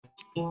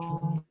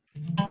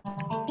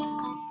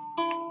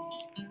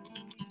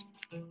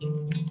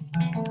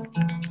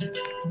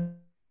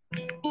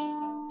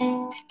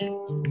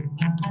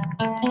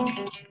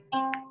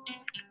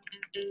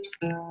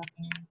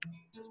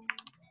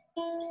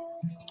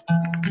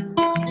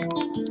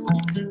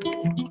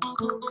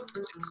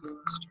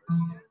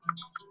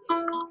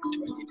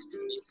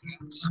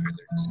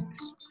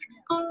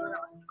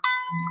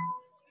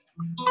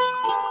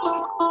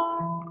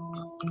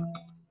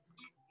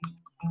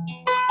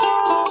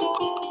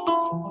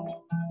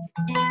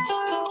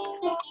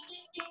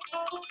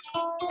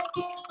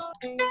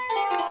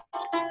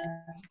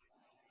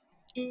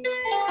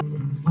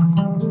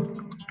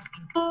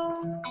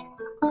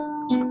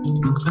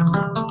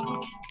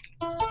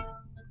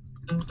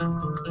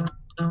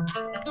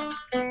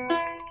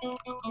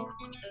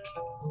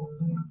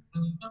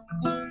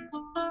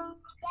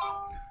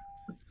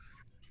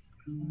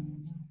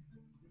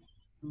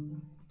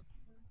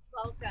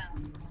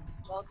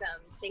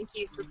Welcome. Thank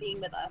you for being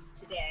with us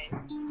today.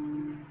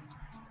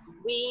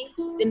 We,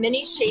 the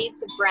many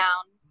shades of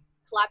brown,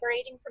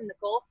 collaborating from the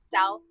Gulf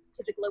South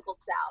to the global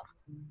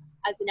South,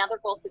 as another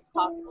Gulf is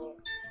possible,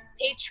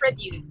 pay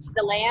tribute to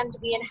the land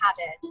we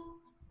inhabit,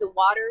 the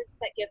waters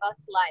that give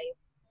us life,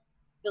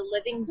 the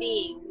living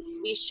beings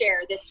we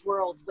share this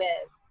world with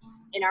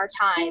in our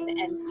time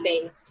and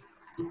space.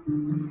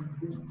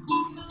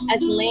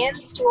 As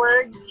land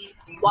stewards,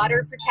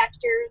 water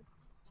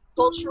protectors,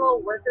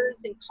 cultural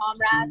workers and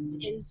comrades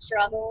in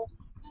struggle,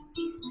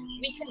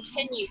 we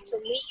continue to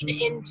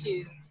lean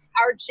into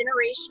our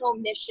generational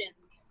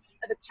missions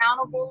of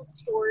accountable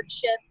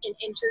stewardship and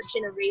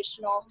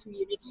intergenerational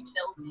community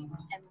building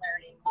and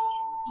learning.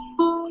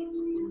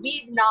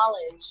 We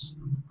acknowledge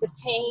the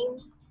pain,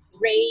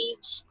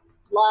 rage,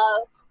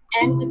 love,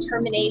 and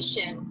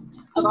determination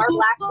of our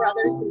Black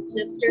brothers and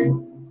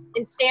sisters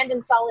and stand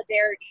in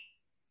solidarity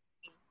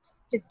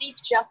to seek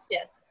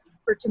justice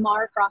for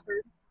Tamar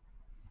Crawford,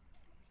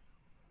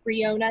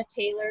 Breonna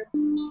Taylor,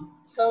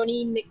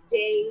 Tony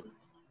McDade,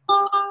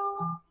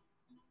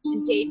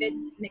 and David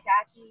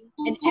McAtee,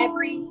 and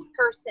every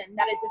person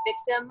that is a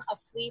victim of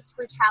police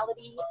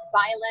brutality,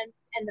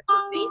 violence, and the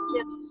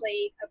pervasive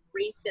plague of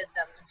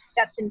racism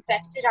that's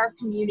infected our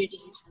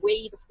communities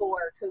way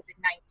before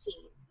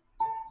COVID-19.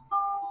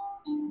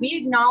 We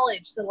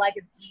acknowledge the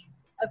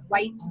legacies of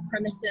white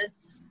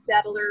supremacist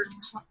settler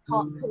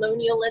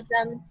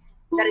colonialism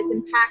that is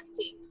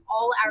impacting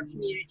all our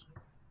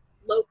communities,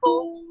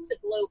 local to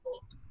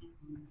global.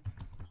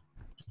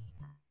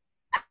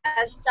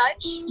 As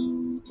such,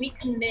 we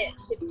commit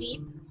to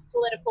deep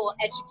political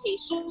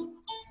education,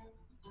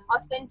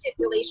 authentic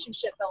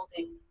relationship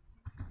building,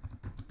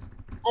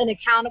 and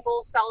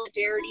accountable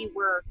solidarity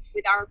work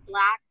with our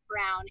Black,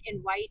 brown,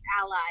 and white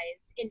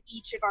allies in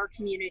each of our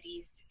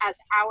communities as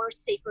our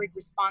sacred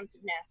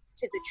responsiveness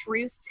to the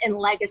truths and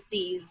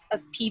legacies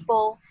of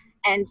people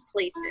and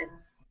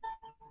places.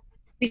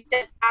 We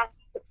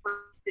steadfast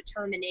support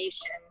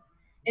determination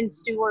and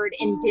steward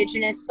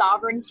Indigenous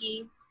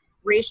sovereignty,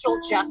 racial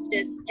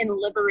justice, and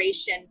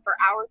liberation for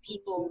our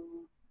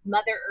peoples,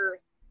 Mother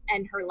Earth,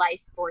 and her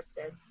life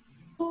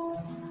forces.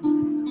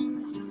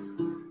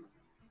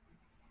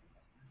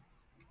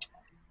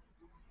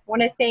 I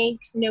want to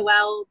thank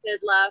Noelle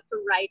Didla for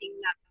writing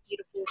that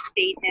beautiful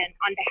statement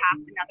on behalf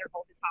of Another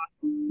Gulf is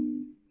Possible.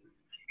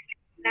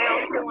 And I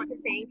also want to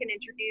thank and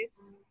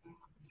introduce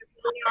Mr.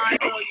 Leon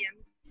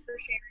Williams for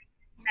sharing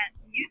that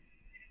music.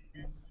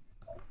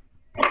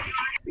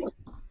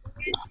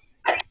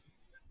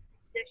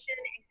 Musician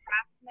and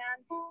craftsman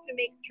who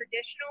makes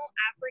traditional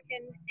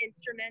African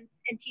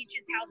instruments and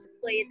teaches how to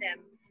play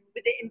them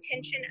with the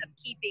intention of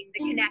keeping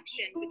the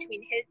connection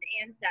between his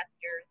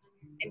ancestors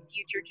and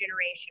future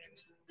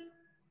generations.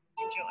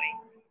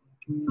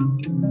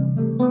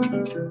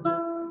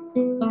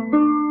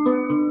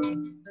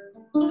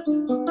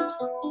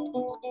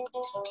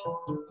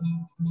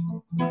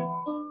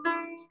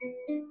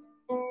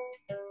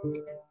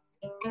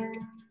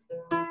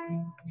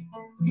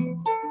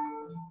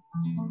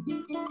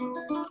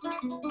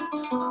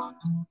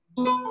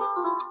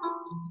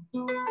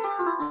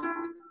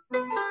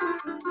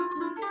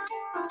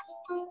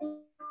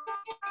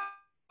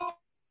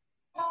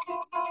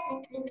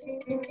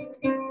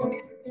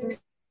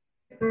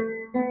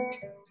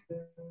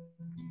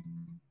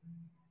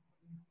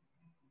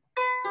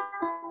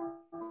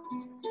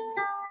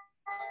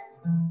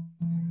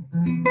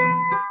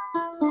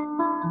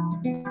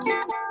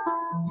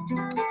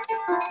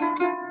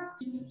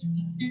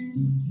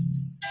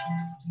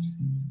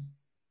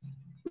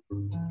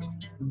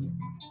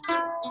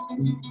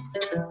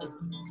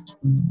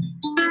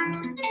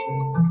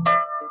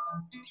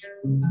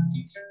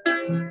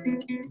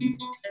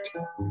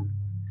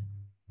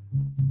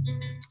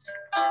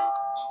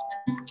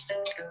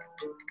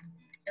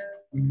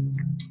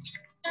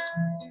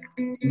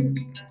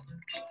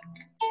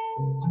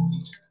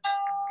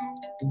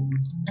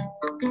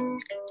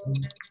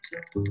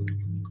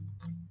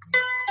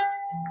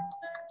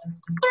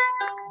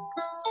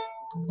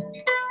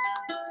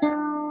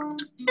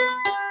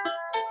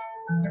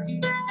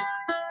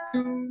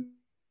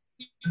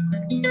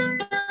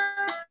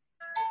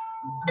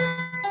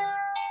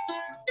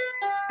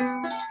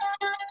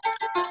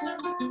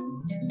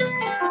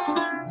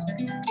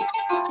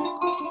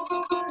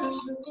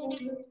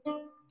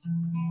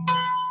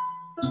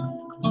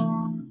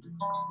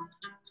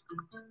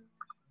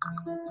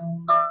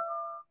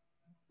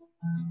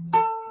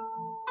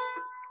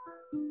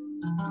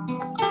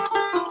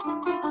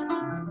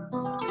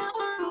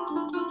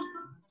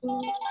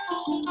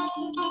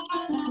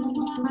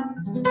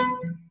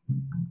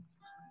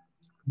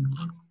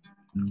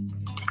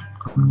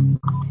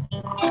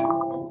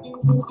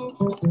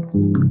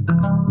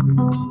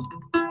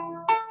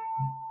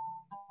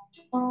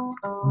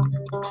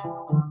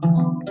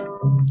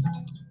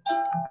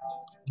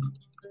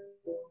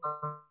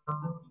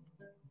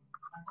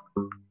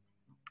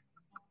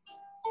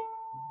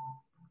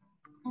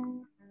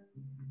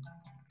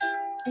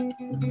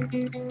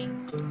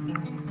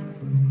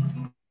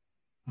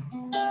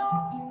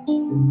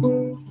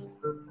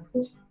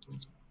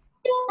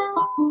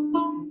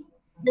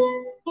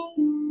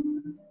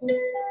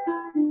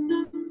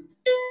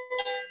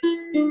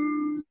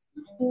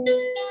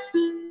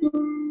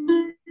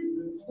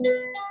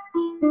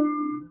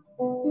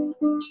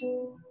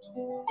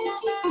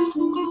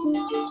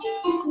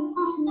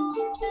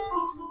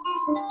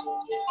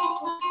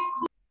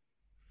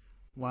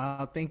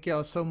 Wow, thank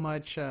y'all so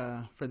much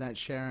for that,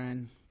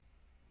 Sharon,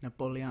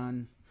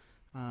 Napoleon.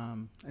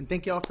 And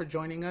thank y'all for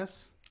joining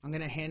us. I'm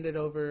going to hand it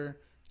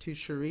over to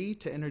Cherie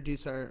to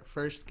introduce our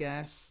first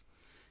guest,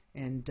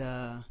 and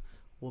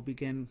we'll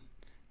begin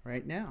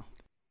right now.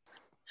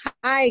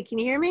 Hi, can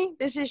you hear me?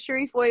 This is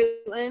Sharif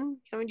Wayland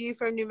coming to you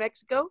from New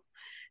Mexico.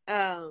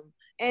 And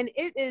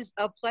it is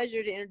a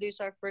pleasure to introduce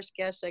our first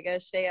guest. I got to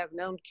say, I've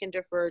known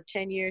Kinder for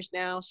 10 years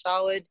now,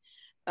 solid.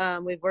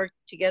 We've worked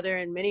together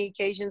in many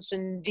occasions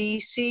from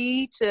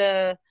D.C.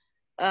 to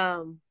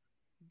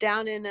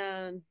down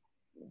in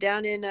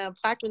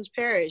Plaquemines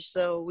Parish.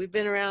 So we've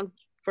been around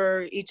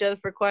for each other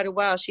for quite a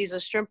while. She's a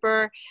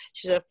shrimper.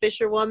 She's a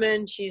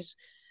fisherwoman. She's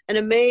an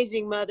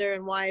amazing mother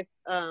and wife.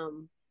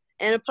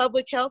 And a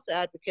public health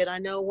advocate. I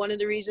know one of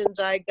the reasons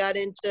I got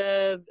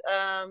into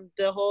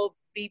the whole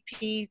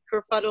BP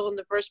kerfuddle in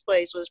the first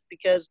place was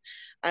because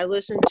I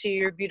listened to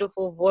your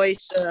beautiful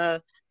voice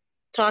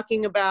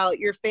talking about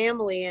your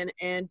family.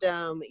 And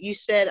you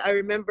said, I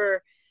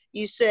remember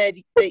you said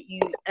that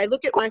I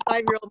look at my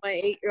 5-year-old,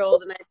 my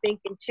 8-year-old, and I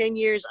think in 10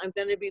 years, I'm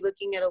going to be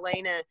looking at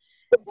Elena,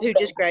 who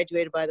just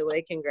graduated, by the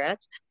way,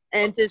 congrats.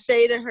 And to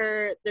say to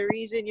her, the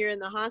reason you're in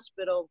the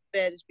hospital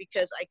bed is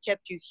because I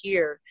kept you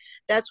here.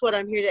 That's what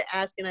I'm here to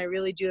ask, and I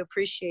really do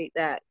appreciate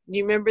that. Do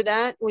you remember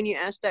that when you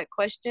asked that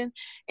question?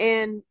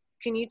 And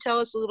can you tell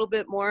us a little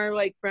bit more,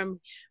 like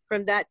from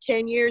that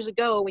 10 years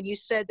ago when you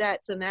said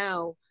that to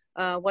now,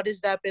 what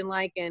has that been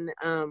like? And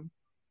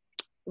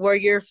were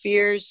your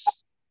fears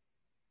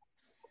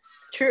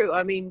true?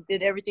 I mean,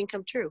 did everything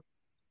come true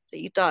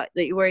that you thought,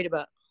 that you worried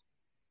about?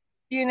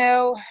 You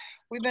know,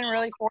 we've been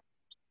really fortunate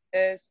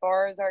as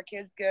far as our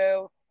kids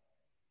go.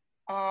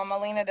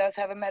 Alina does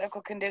have a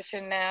medical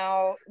condition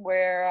now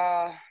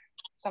where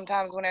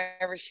sometimes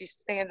whenever she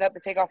stands up to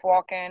take off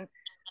walking,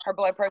 her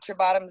blood pressure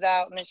bottoms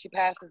out and then she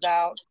passes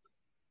out.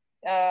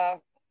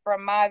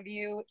 From my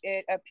view,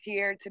 it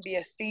appeared to be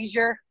a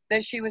seizure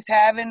that she was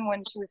having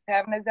when she was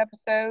having those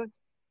episodes.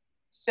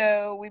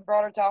 So we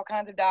brought her to all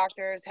kinds of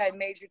doctors, had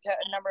major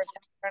number of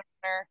tests on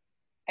her.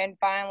 And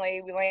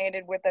finally, we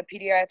landed with a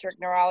pediatric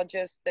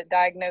neurologist that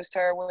diagnosed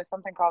her with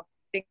something called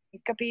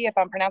syncope, if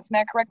I'm pronouncing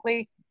that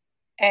correctly.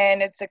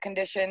 And it's a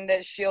condition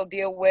that she'll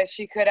deal with.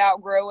 She could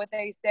outgrow what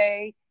they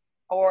say,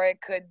 or it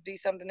could be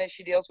something that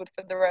she deals with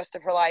for the rest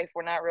of her life.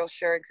 We're not real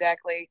sure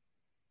exactly.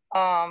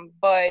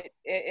 But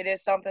it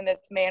is something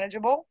that's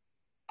manageable.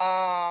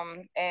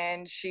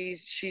 And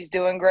she's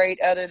doing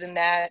great. Other than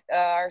that,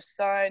 our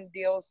son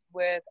deals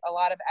with a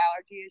lot of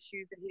allergy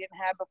issues that he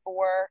didn't have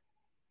before.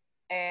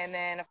 And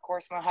then, of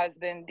course, my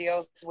husband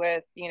deals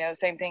with,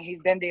 same thing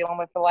he's been dealing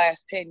with the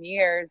last 10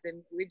 years.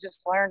 And we've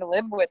just learned to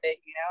live with it,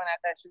 and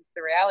that's just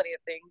the reality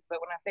of things. But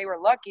when I say we're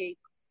lucky,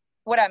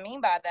 what I mean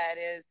by that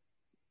is,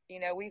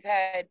 we've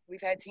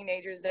had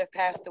teenagers that have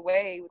passed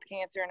away with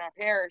cancer in our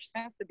parish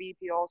since the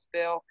BP oil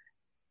spill.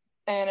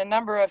 And a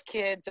number of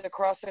kids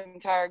across the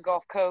entire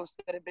Gulf Coast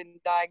that have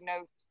been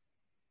diagnosed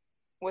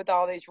with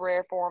all these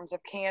rare forms of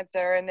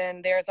cancer. And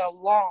then there's a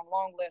long,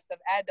 long list of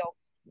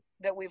adults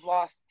that we've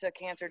lost to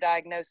cancer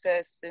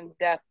diagnosis and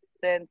death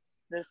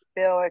since the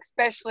spill,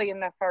 especially in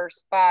the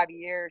first 5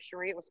 years.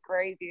 Cherie, it was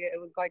crazy.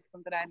 It was like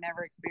something I'd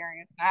never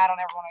experienced. And I don't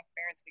ever want to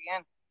experience it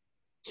again.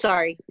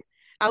 Sorry,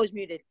 I was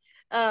muted.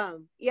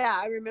 Yeah,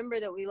 I remember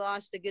that we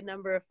lost a good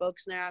number of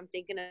folks there. I'm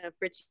thinking of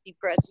Fritzy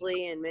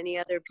Presley and many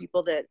other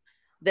people that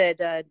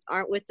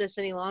aren't with us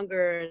any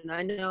longer. And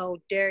I know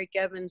Derek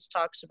Evans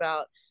talks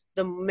about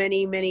the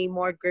many, many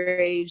more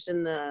graves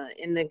in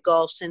the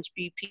Gulf since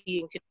BP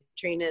and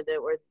Katrina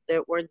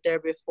that weren't there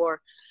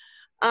before.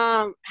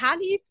 How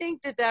do you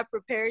think that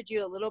prepared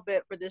you a little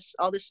bit for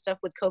all this stuff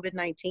with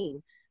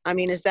COVID-19? I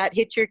mean, has that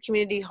hit your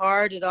community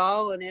hard at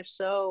all? And if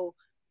so,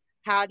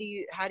 how do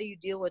you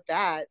deal with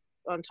that?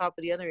 on top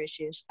of the other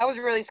issues. I was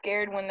really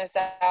scared when this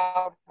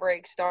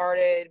outbreak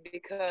started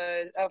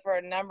because for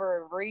a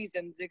number of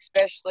reasons,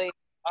 especially,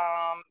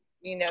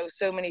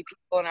 so many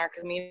people in our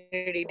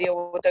community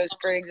deal with those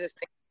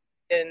pre-existing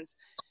conditions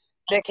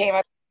that came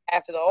up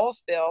after the oil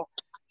spill.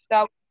 So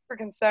I was super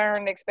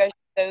concerned, especially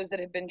those that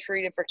had been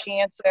treated for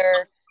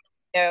cancer,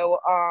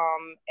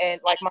 and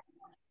like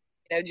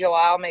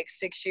Joelle makes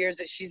 6 years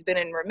that she's been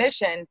in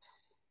remission.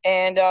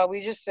 And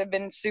we just have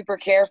been super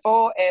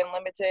careful and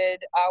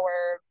limited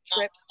our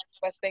trips to the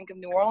West Bank of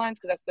New Orleans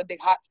because that's the big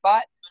hot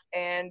spot.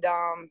 And,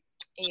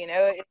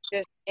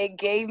 it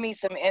gave me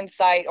some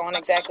insight on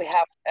exactly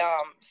how,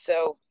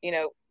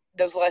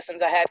 those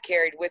lessons I have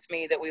carried with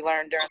me that we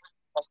learned during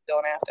the spill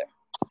and after.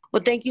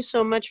 Well, thank you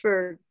so much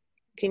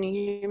can you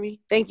hear me?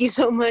 Thank you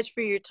so much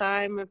for your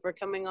time and for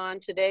coming on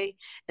today.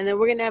 And then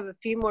we're going to have a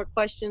few more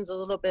questions a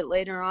little bit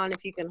later on,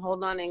 if you can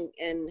hold on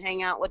and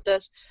hang out with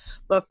us.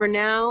 But for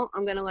now,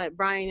 I'm going to let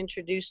Brian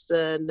introduce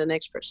the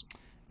next person.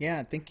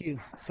 Yeah, thank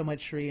you so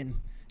much, Sheree, and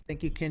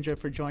thank you, Kendra,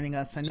 for joining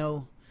us. I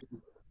know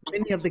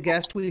many of the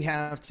guests we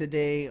have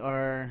today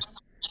are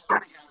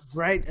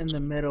right in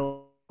the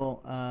middle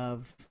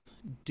of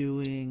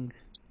doing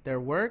their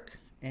work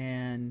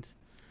and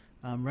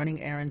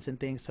running errands and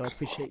things, so I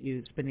appreciate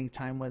you spending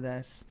time with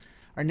us.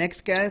 Our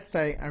next guest,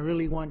 I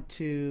really want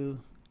to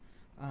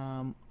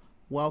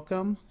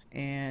welcome,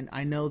 and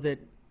I know that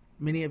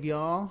many of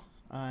y'all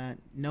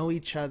know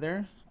each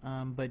other,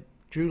 but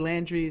Drew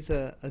Landry is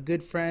a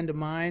good friend of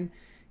mine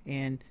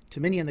and to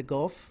many in the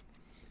Gulf.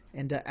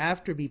 And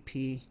after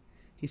BP,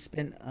 he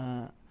spent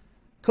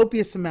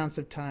copious amounts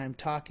of time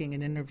talking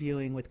and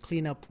interviewing with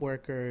cleanup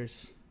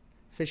workers,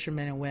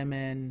 fishermen and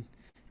women,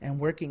 and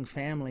working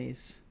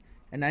families.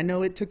 And I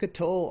know it took a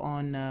toll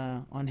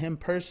on him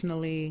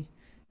personally,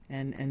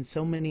 and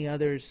so many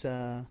others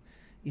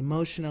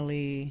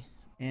emotionally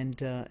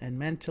and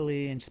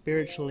mentally and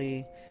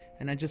spiritually.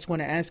 And I just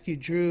want to ask you,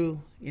 Drew,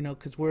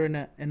 because we're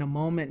in a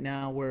moment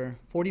now where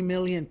 40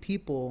 million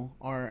people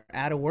are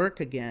out of work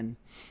again,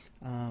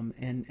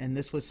 and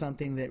this was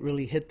something that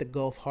really hit the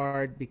Gulf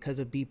hard because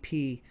of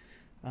BP.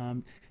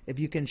 If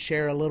you can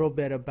share a little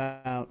bit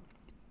about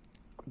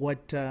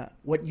what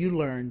you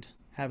learned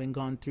having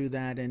gone through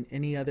that, and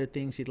any other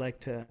things you'd like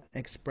to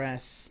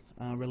express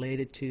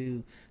related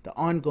to the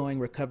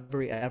ongoing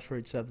recovery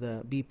efforts of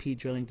the BP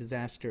drilling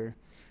disaster,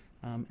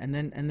 and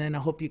then I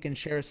hope you can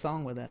share a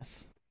song with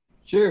us.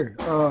 Sure.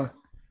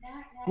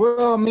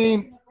 Well, I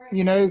mean,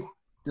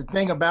 the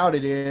thing about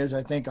it is,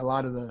 I think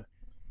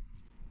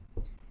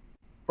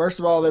first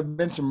of all, there have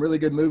been some really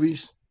good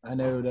movies. I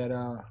know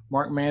that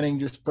Mark Manning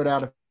just put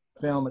out a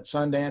film at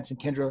Sundance, and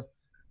Kendra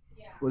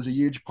was a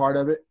huge part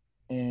of it.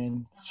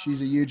 And she's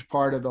a huge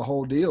part of the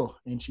whole deal.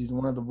 And she's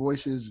one of the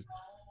voices,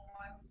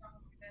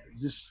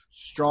 just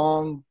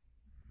strong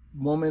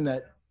woman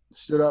that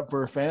stood up for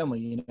her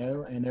family,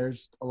 and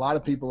there's a lot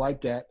of people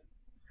like that.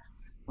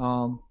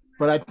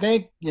 But I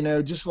think,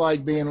 just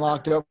like being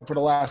locked up for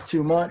the last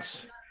 2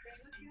 months,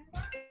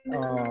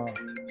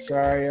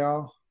 sorry,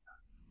 y'all.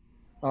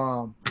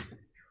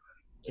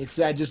 It's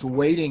that just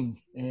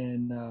waiting.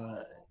 And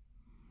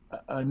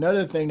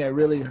another thing that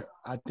really,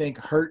 I think,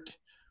 hurt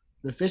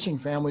the fishing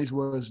families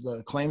was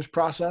the claims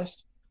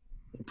process.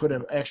 They put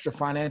an extra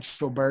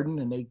financial burden,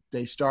 and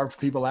they starved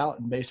people out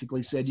and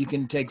basically said you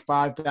can take a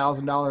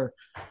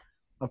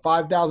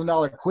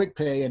 $5,000 quick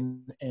pay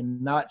and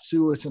not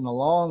sue us in the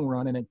long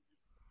run. And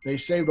they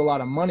saved a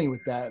lot of money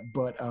with that.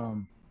 But,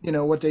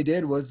 what they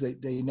did was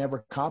they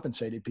never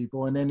compensated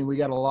people. And then we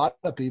got a lot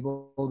of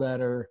people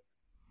that are,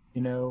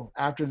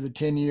 after the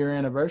 10-year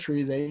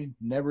anniversary, they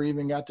never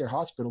even got their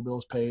hospital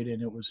bills paid.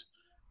 And it was,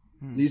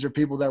 these are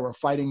people that were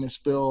fighting the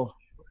spill,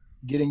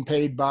 getting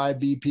paid by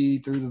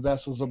BP through the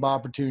vessels of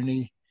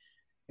opportunity.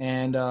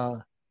 And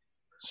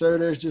so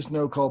there's just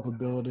no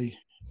culpability.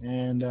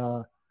 And,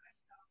 I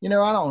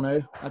don't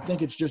know. I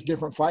think it's just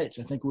different fights.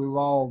 I think we've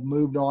all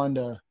moved on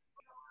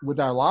with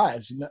our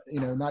lives,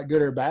 not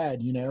good or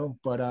bad,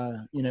 but, I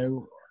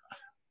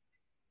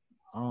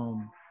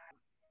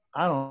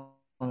don't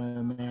know,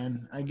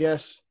 man. I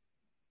guess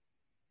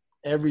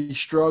every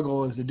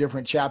struggle is a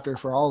different chapter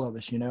for all of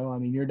us, I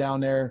mean, you're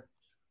down there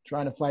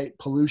trying to fight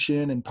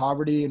pollution and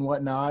poverty and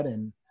whatnot.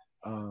 And,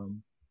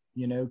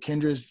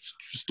 Kendra's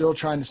still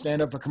trying to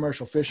stand up for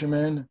commercial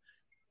fishermen.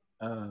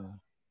 I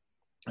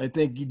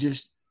think you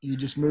just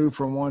move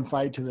from one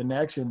fight to the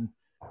next, and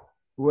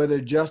whether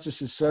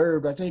justice is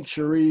served, I think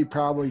Sheree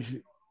probably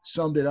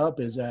summed it up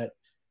as that,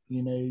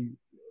 you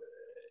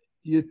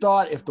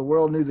thought if the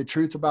world knew the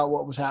truth about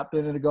what was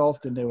happening in the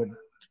Gulf, then they would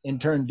in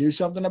turn do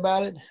something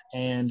about it.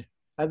 And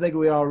I think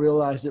we all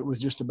realized it was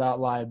just about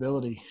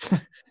liability,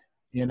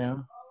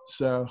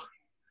 So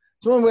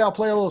anyway, I'll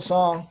play a little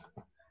song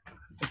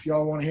if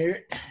y'all want to hear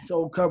it. It's an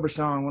old cover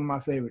song, one of my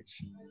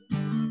favorites.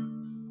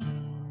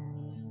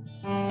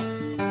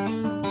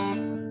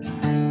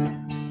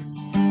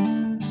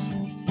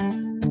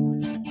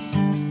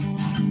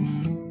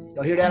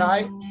 Y'all hear that all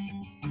right?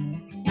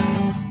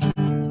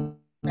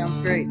 Sounds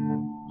great.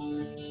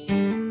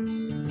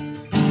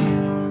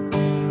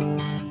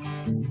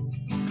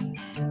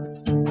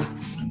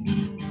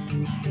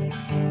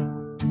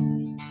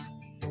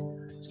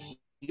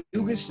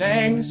 we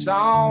sang the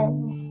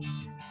song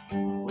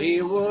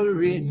we were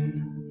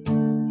written,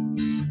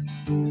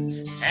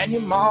 and you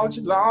march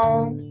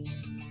along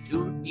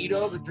to the beat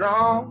of a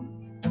drum.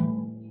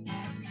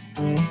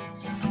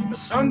 But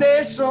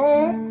someday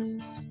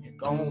soon, you're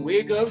gonna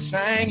wake up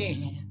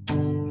singing.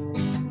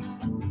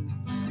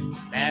 The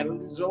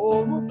battle is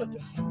over, but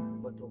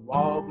the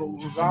war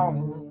goes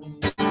on.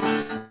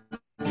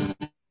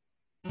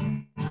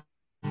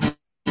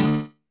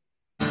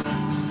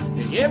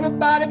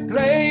 Everybody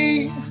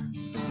play.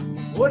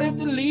 What if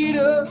the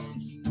leaders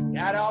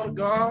got all the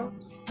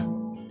guns?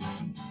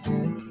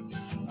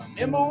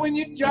 Remember when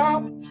you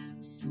jumped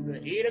to the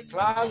 8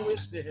 o'clock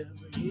whistle?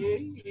 Yeah,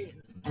 yeah.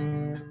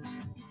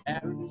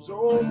 Battle is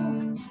over,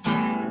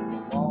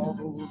 the war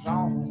goes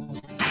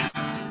on.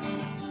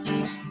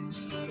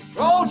 So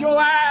close your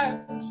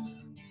eyes,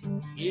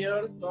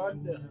 hear the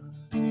thunder,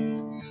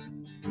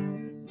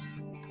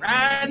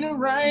 cry in the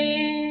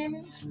rain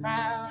and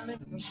smile in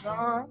the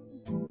sun.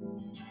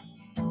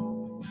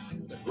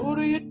 But who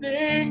do you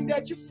think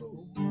that you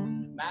fool,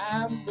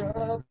 my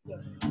brother?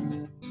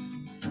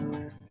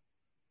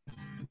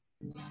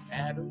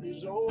 Battle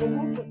is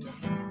over, but the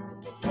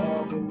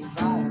war goes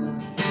on.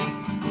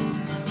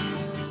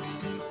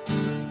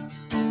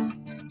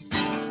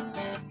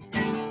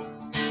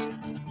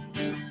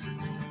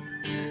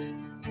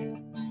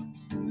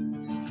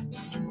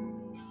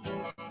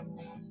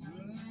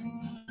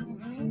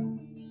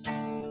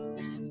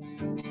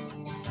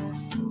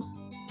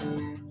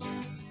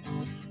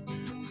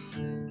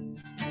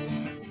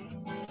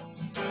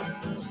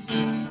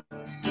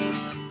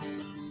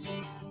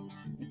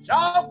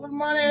 Talk with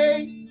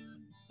money,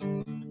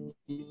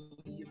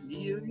 you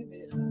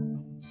millionaire.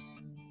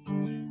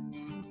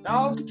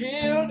 Dogs are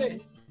killed, there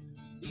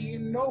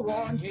ain't no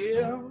one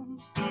here.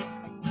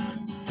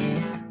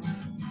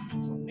 So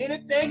many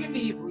thinking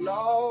evil,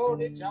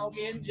 Lord, they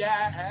talking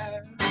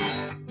jive.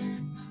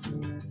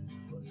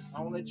 But it's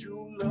only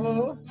true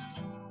love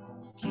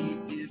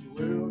keep this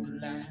world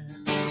alive.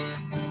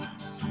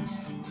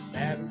 The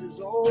battle is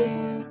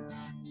over.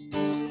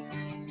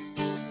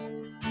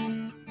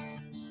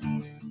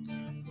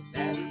 The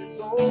battle is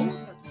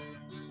over.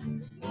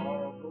 The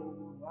war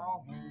goes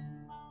on.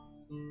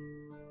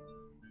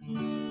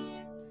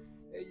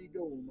 There you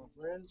go, my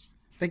friends.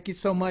 Thank you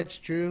so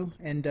much, Drew.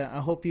 And I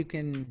hope you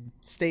can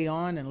stay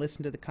on and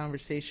listen to the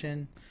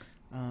conversation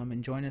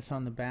and join us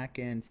on the back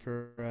end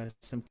for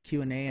some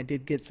Q&A. I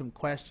did get some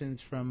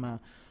questions from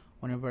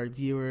one of our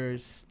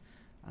viewers,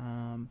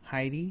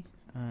 Heidi,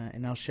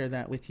 and I'll share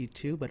that with you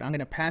too. But I'm going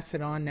to pass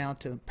it on now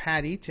to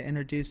Patty to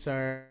introduce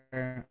our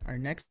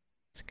next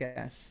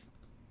guest.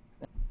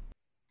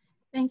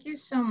 Thank you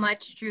so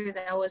much, Drew.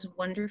 That was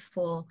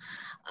wonderful.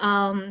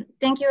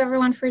 Thank you,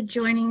 everyone, for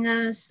joining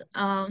us.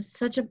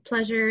 Such a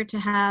pleasure to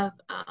have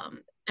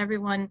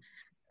everyone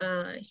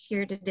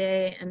here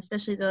today, and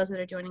especially those that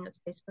are joining us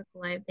Facebook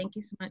Live. Thank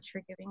you so much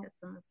for giving us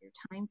some of your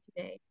time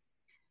today.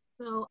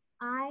 So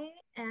I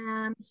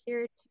am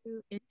here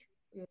to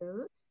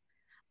introduce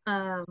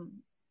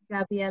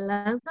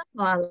Gabriela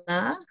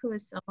Zavala, who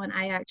is someone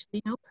I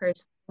actually know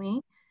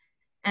personally,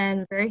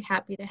 and very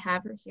happy to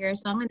have her here.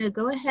 So I'm going to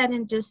go ahead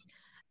and just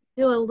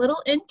do a little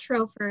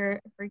intro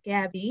for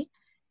Gabby.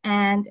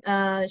 And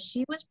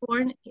she was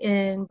born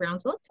in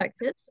Brownsville,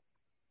 Texas,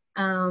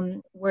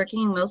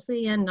 working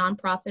mostly in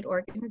nonprofit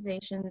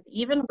organizations,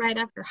 even right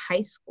after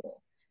high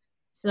school.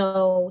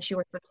 So she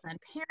worked for Planned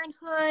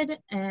Parenthood,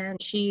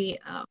 and she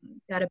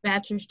got a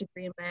bachelor's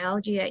degree in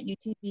biology at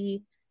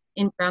UTB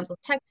in Brownsville,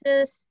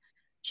 Texas.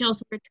 She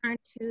also returned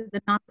to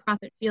the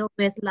nonprofit field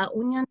with La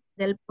Unión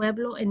del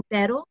Pueblo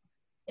Entero.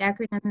 The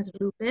acronym is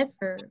LUPE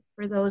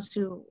for those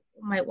who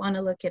might want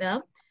to look it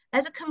up,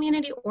 as a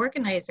community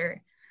organizer.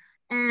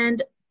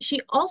 And she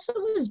also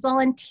was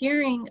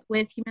volunteering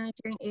with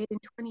humanitarian aid in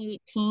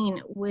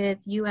 2018 with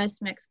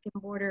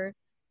U.S.-Mexican border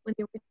when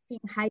they were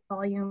seeing high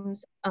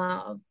volumes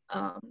of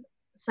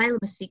asylum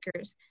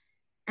seekers.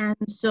 And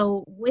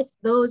so with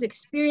those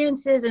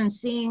experiences and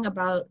seeing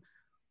about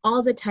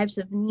all the types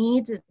of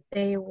needs that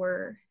they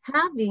were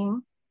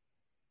having,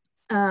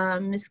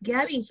 Miss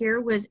Gabby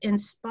here was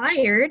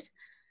inspired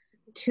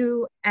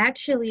to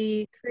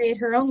actually create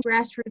her own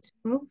grassroots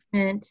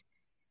movement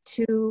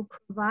to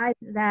provide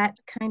that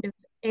kind of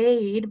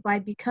aid by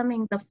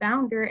becoming the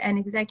founder and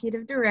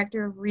executive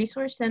director of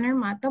Resource Center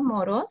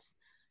Matamoros.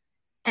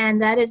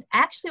 And that is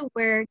actually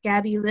where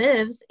Gabby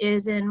lives,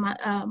 is in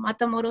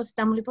Matamoros,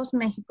 Tamaulipas,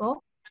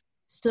 Mexico.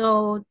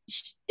 So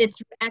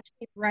it's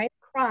actually right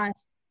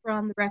across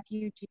from the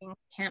refugee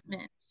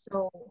encampment.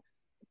 So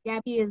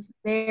Gabby is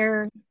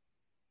there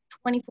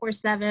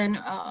 24/7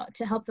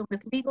 to help them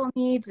with legal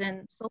needs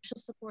and social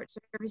support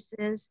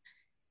services.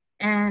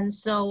 And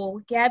so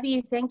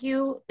Gabby, thank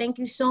you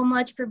so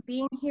much for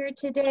being here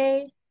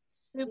today.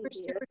 Super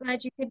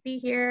glad you could be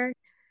here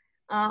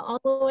all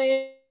the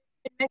way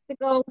in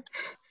Mexico.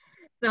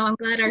 So I'm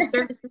glad our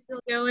service is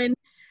still going.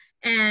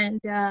 And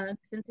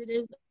since it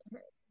is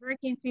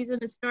hurricane season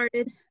has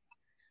started,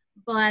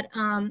 but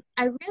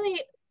I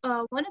really,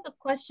 one of the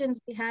questions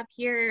we have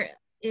here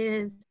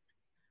is,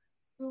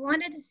 we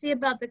wanted to see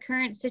about the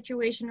current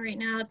situation right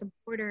now at the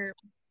border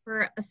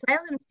for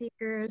asylum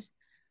seekers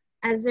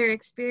as they're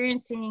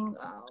experiencing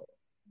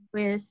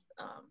with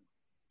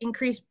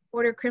increased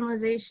border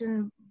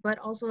criminalization, but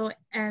also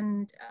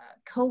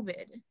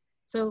COVID.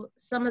 So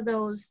some of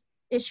those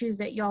issues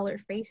that y'all are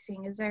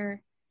facing, is there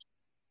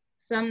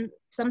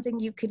something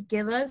you could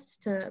give us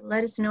to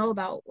let us know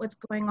about what's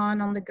going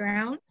on the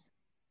ground?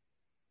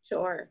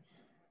 Sure.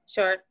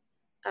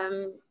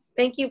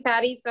 Thank you,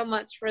 Patty, so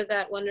much for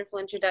that wonderful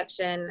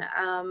introduction.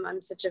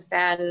 I'm such a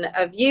fan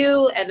of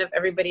you and of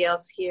everybody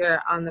else here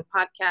on the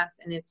podcast,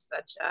 and it's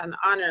such an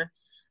honor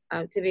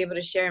to be able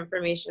to share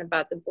information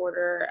about the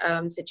border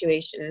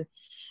situation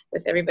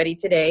with everybody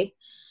today.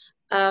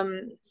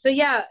 So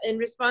yeah, in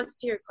response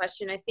to your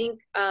question, I think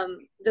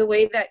the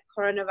way that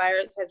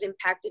coronavirus has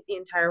impacted the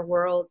entire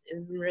world has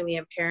been really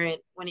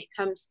apparent when it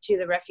comes to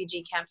the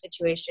refugee camp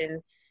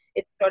situation.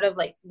 It's sort of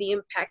like the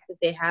impact that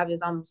they have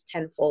is almost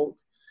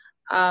tenfold.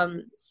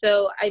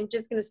 So I'm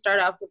just going to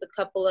start off with a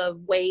couple of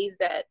ways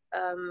that,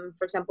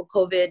 for example,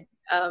 COVID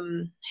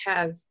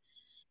has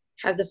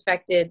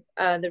affected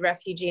the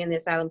refugee and the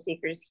asylum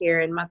seekers here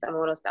in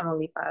Matamoros,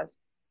 Tamaulipas.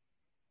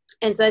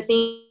 And so I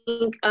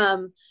think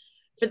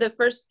for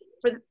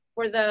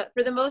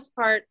the most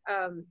part,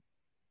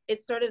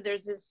 it's sort of,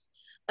 there's this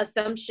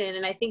assumption,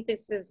 and I think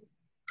this is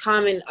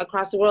common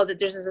across the world, that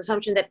there's this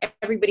assumption that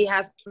everybody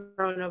has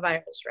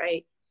coronavirus,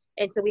 right?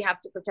 And so we have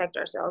to protect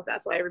ourselves.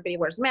 That's why everybody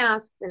wears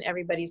masks and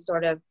everybody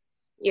sort of,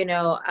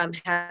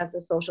 has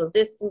the social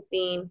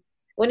distancing.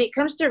 When it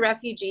comes to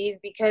refugees,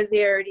 because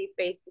they already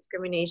face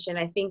discrimination,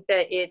 I think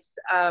that it's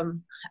a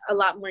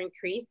lot more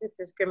increased, this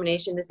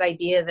discrimination, this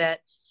idea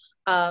that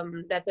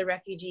that the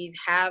refugees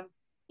have,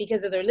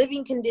 because of their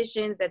living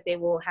conditions, that they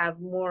will have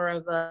more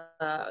of a,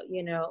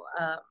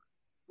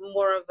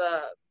 more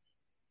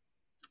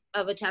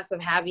of a chance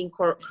of having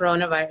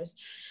coronavirus.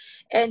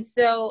 And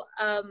so,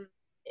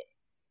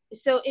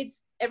 so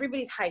it's,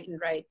 everybody's heightened,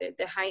 right?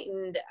 The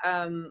heightened,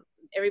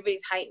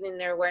 everybody's heightening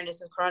their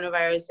awareness of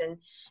coronavirus, and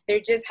they're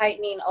just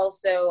heightening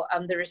also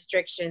the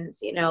restrictions,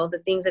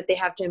 the things that they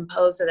have to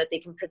impose so that they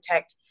can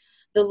protect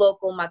the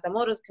local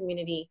Matamoros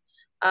community.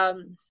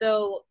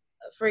 So,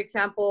 for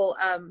example,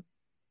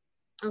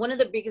 one of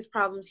the biggest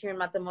problems here in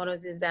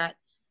Matamoros is that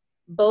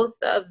both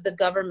of the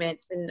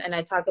governments, and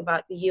I talk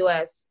about the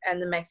US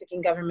and the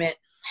Mexican government,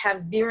 have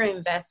zero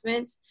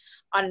investments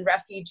on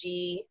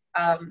refugee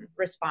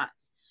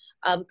response.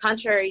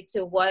 Contrary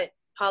to what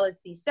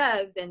policy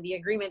says and the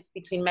agreements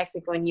between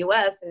Mexico and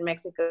US, and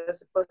Mexico is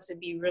supposed to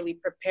be really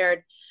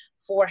prepared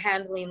for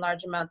handling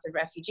large amounts of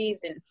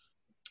refugees and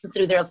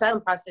through their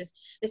asylum process,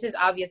 this is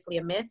obviously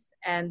a myth,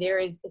 and there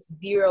is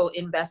zero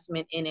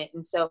investment in it.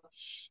 And so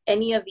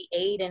any of the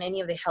aid and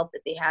any of the help that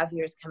they have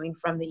here is coming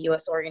from the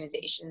US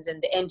organizations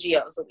and the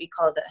NGOs, what we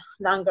call the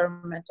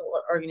non-governmental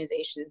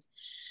organizations.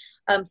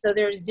 So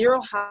there's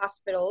zero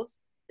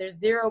hospitals, there's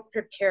zero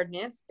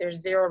preparedness,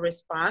 there's zero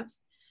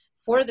response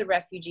for the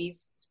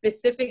refugees,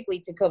 specifically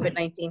to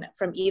COVID-19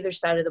 from either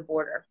side of the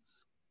border.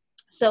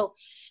 So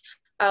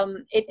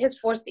it has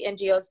forced the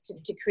NGOs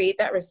to create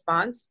that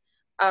response.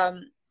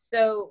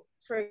 So,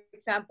 for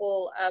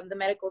example, the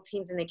medical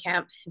teams in the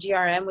camp,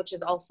 GRM, which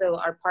is also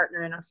our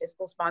partner and our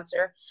fiscal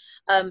sponsor,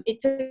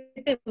 it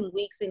took them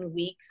weeks and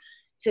weeks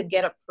to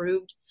get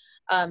approved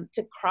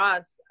to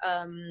cross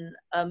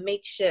a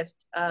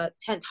makeshift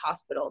tent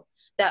hospital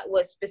that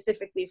was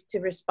specifically to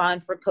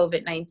respond for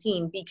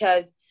COVID-19,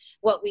 because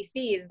what we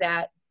see is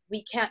that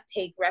we can't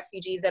take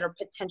refugees that are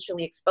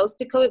potentially exposed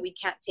to COVID. We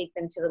can't take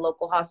them to the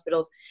local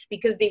hospitals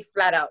because they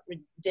flat out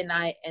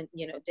deny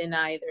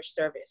their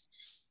service.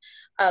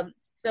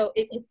 So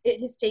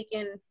it has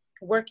taken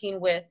working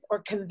with,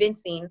 or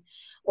convincing,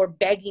 or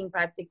begging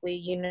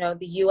practically,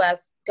 the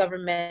U.S.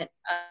 government,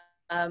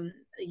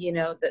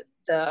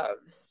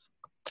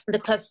 the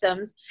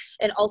customs,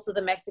 and also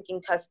the Mexican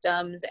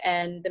customs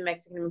and the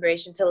Mexican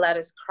immigration to let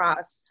us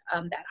cross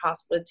that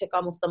hospital. It took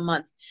almost a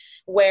month,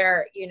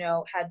 where,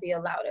 had they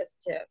allowed us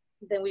to,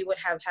 then we would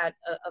have had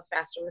a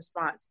faster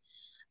response.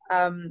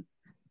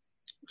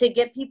 To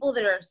get people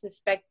that are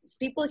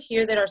people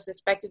here that are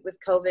suspected with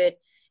COVID,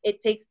 it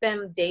takes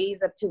them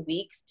days up to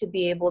weeks to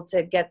be able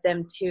to get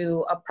them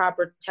to a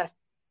proper testing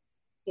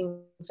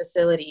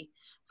facility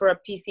for a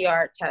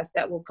PCR test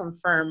that will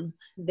confirm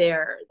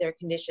their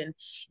condition.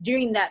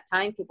 During that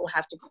time, people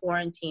have to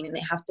quarantine, and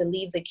they have to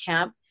leave the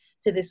camp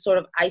to this sort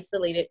of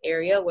isolated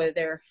area where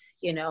they're,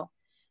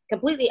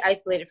 completely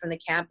isolated from the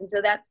camp. And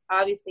so that's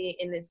obviously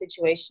in this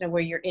situation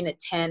where you're in a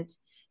tent,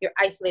 you're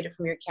isolated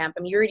from your camp.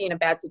 I mean, you're already in a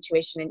bad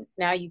situation, and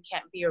now you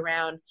can't be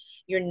around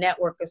your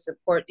network of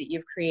support that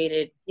you've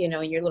created, in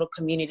your little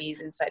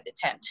communities inside the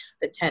tent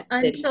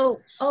city. So,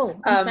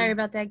 I'm sorry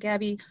about that,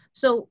 Gabby.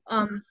 So,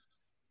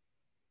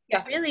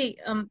 yeah, really,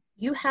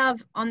 you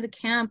have on the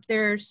camp,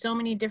 there's so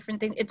many different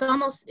things. It's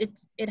almost,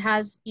 it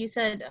has, you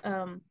said,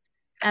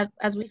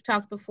 as we've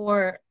talked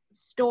before,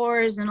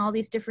 stores and all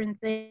these different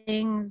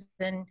things.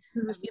 And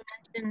you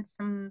mentioned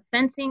some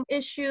fencing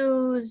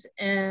issues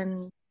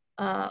and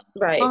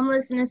right,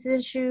 homelessness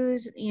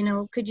issues.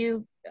 Could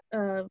you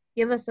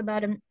give us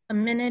about a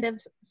minute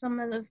of some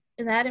of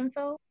that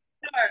info?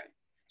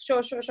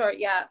 Sure.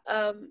 Yeah.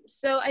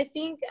 So I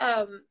think,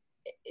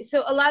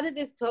 so a lot of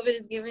this COVID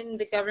has given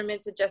the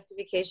government a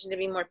justification to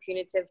be more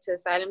punitive to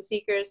asylum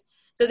seekers.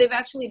 So they've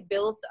actually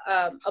built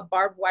a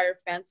barbed wire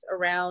fence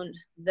around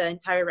the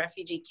entire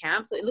refugee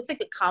camp. So it looks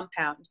like a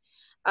compound,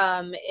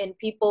 and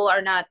people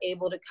are not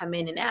able to come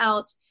in and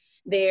out.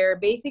 They're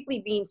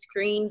basically being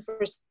screened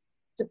for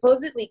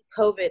supposedly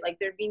COVID, like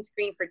they're being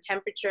screened for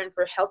temperature and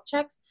for health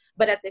checks.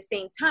 But at the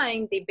same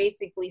time, they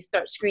basically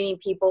start screening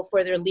people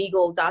for their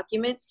legal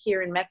documents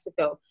here in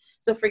Mexico.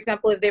 So for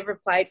example, if they've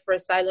applied for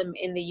asylum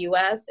in the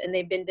US and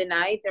they've been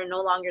denied, they're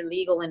no longer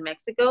legal in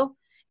Mexico.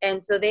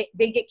 And so they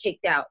get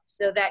kicked out.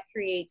 So that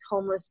creates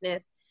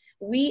homelessness.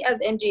 We as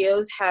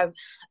NGOs have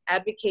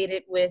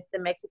advocated with the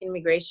Mexican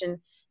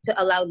immigration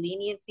to allow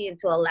leniency and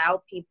to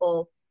allow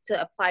people to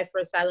apply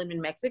for asylum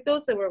in Mexico.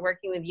 So we're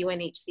working with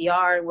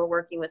UNHCR, we're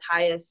working with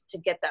HIAS to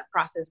get that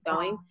process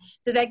going.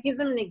 So that gives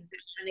them an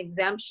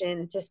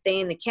exemption to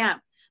stay in the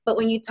camp. But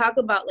when you talk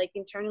about like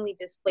internally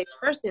displaced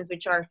persons,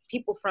 which are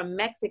people from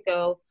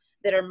Mexico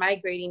that are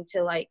migrating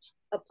to like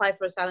apply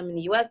for asylum in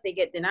the US, they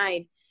get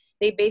denied.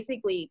 They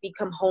basically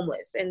become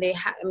homeless, and they're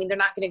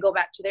not going to go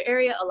back to their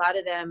area. A lot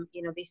of them,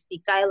 you know, they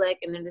speak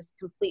dialect, and they're this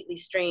completely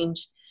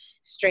strange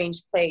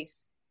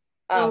place.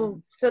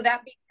 So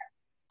that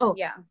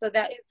so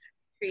that is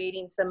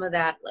creating some of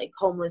that like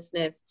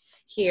homelessness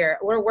here.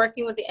 We're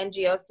working with the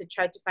NGOs to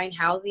try to find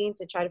housing,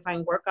 to try to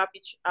find work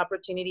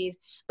opportunities.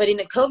 But in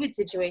a COVID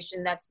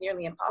situation, that's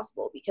nearly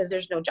impossible because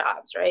there's no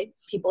jobs, right?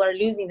 People are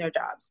losing their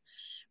jobs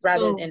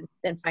rather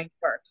than find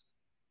work.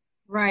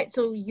 Right.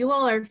 So you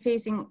all are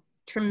facing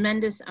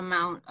tremendous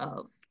amount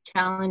of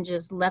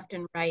challenges left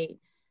and right.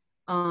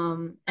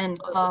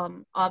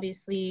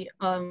 Obviously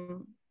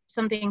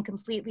something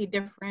completely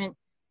different,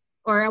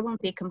 or I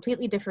won't say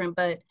completely different,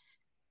 but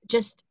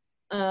just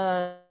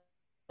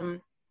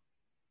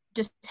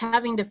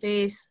having to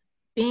face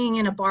being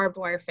in a barbed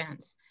wire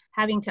fence,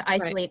 having to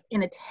isolate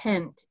in a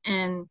tent,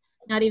 and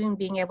not even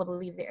being able to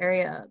leave the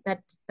area.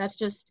 That's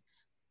just,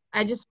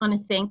 I just want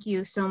to thank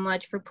you so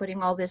much for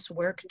putting all this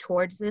work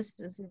towards this.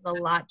 This is a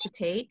lot to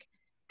take,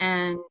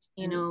 and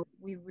you know,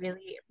 we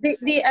really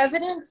the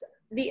evidence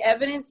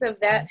of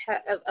that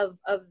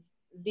of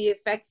the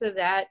effects of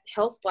that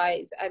health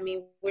wise. I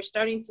mean, we're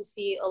starting to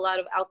see a lot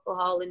of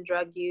alcohol and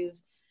drug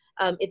use.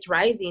 It's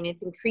rising,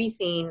 it's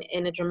increasing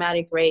in a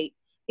dramatic rate.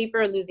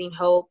 People are losing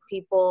hope.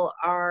 People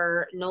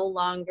are no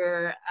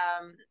longer,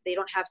 they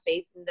don't have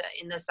faith in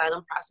the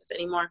asylum process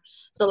anymore.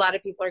 So a lot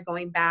of people are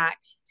going back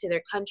to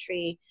their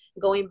country,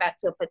 going back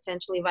to a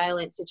potentially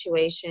violent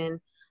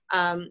situation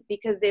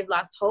because they've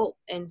lost hope.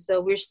 And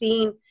so we're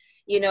seeing,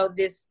 you know,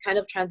 this kind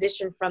of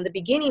transition from the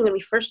beginning when we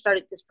first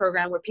started this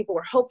program where people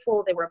were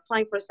hopeful, they were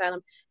applying for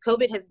asylum.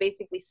 COVID has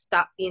basically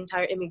stopped the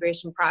entire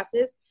immigration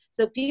process.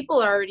 So people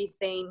are already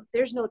saying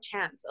there's no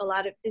chance. A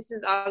lot of this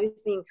has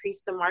obviously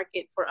increased the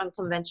market for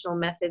unconventional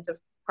methods of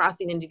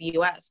crossing into the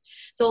US.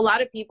 So a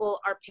lot of people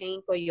are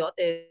paying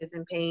coyotes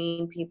and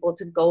paying people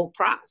to go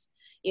cross,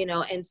 you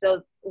know, and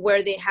so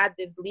where they had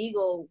this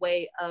legal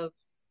way of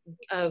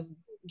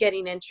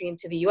getting entry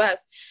into the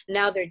US,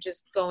 now they're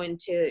just going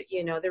to,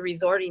 you know, they're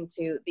resorting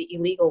to the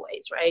illegal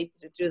ways, right?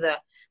 Through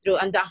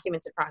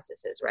undocumented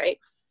processes, right?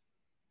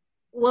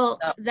 Well,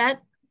 so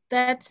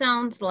that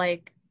sounds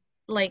like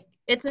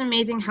it's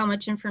amazing how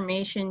much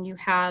information you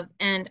have,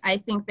 and I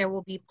think there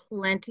will be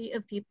plenty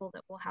of people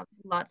that will have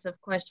lots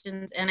of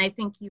questions, and I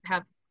think you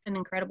have an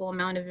incredible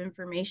amount of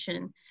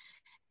information,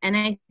 and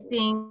I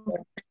think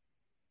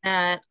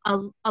that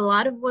a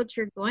lot of what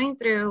you're going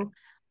through,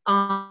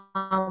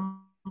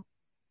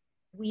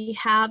 we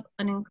have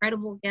an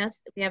incredible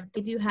guest.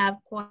 They do have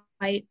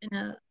quite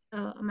an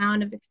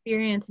amount of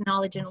experience,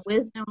 knowledge, and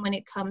wisdom when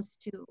it comes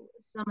to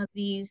some of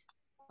these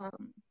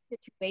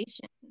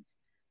situations.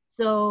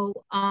 So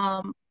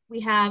we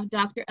have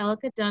Dr.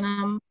 Elika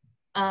Dunham,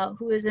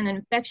 who is an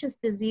infectious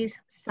disease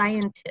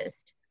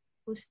scientist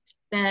who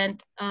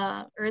spent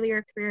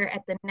earlier career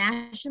at the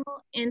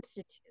National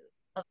Institute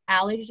of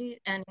Allergies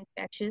and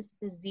Infectious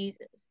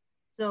Diseases.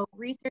 So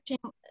researching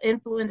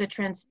influenza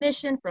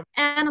transmission from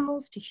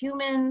animals to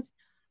humans,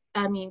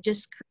 I mean,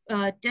 just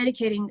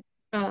dedicating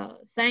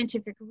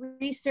scientific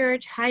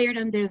research, hired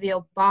under the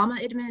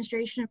Obama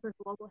administration for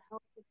global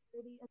health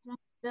security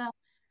agenda,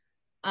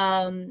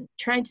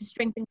 trying to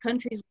strengthen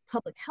countries with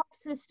public health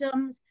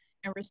systems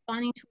and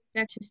responding to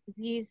infectious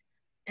disease,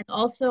 and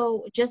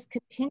also just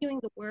continuing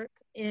the work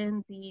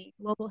in the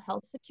global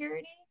health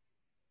security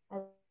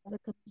as a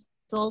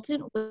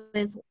consultant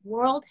with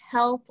World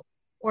Health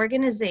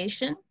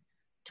Organization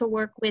to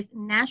work with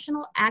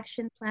National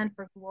Action Plan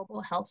for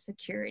Global Health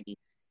Security,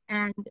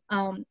 and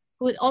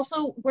who is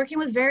also working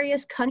with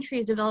various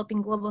countries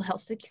developing global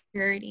health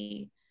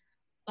security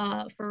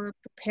for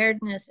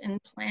preparedness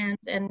and plans.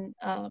 And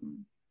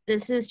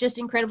this is just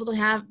incredible to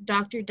have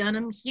Dr.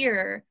 Dunham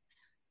here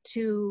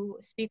to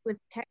speak with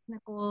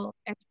technical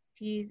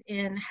expertise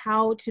in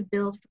how to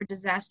build for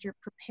disaster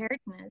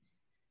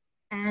preparedness.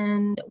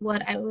 And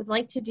what I would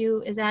like to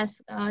do is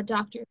ask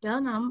Dr.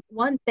 Dunham,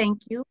 one,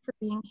 thank you for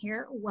being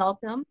here,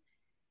 welcome.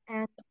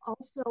 And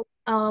also,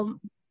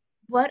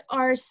 what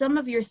are some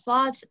of your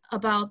thoughts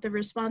about the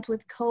response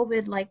with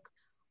COVID, like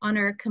on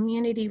our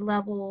community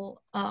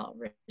level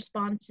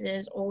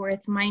responses or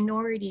with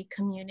minority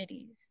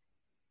communities?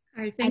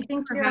 Hi, thank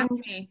you for having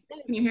me.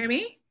 Can you hear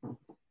me?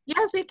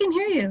 Yes, I can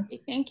hear you.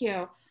 Thank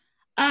you.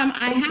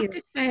 I have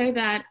to say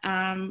that,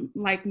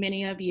 like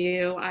many of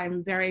you,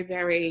 I'm very,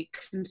 very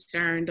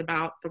concerned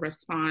about the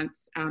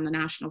response on the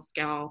national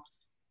scale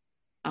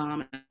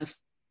as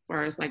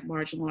far as like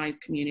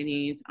marginalized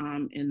communities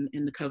in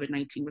the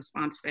COVID-19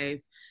 response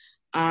phase.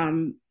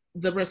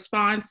 The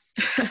response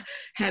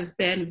has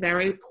been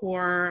very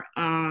poor,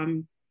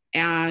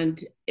 and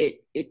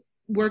it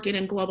working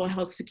in global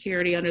health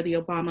security under the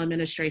Obama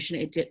administration,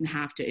 it didn't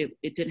have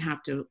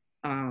to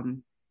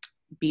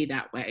be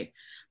that way,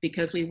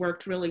 because we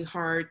worked really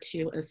hard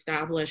to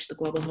establish the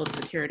global health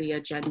security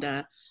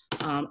agenda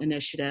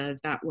initiative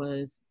that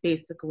was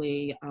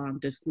basically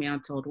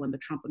dismantled when the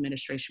Trump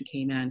administration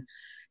came in.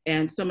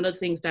 And some of the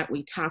things that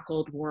we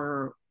tackled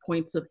were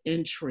points of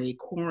entry,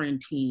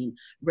 quarantine,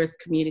 risk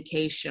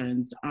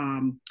communications,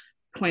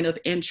 point of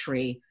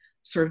entry,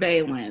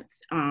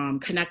 surveillance,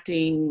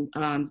 connecting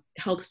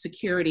health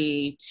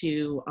security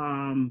to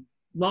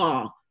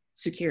law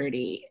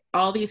security.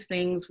 All these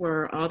things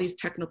all these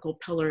technical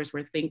pillars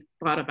were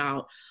thought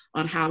about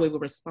on how we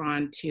would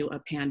respond to a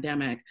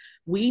pandemic.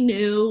 We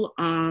knew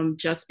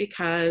just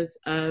because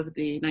of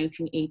the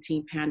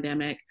 1918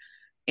 pandemic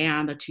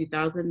and the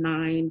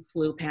 2009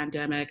 flu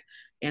pandemic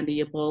and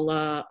the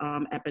Ebola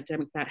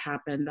epidemic that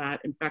happened, that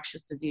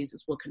infectious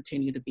diseases will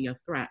continue to be a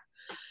threat.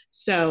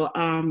 So,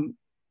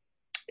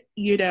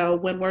 you know,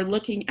 when we're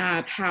looking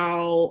at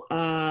how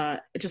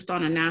just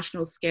on a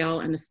national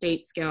scale and a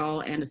state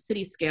scale and a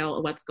city scale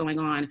of what's going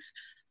on,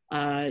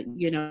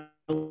 you know,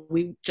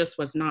 we just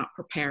was not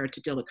prepared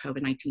to deal with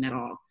COVID-19 at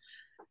all.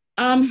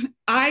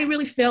 I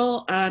really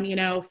feel, you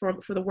know, for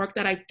the work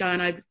that I've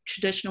done, I've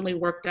traditionally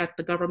worked at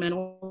the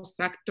governmental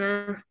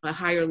sector, a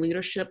higher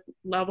leadership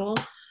level.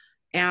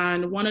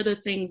 And one of the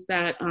things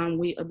that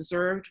we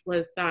observed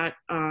was that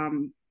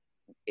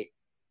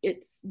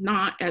it's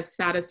not as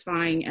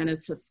satisfying and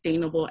as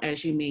sustainable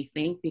as you may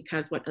think,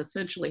 because what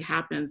essentially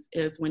happens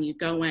is when you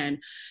go in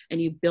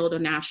and you build a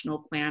national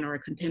plan or a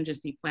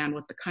contingency plan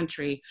with the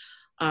country,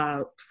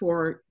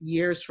 for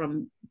years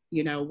from,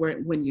 you know,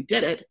 when you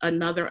did it,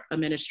 another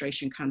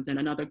administration comes in,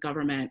 another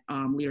government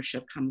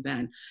leadership comes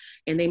in,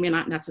 and they may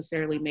not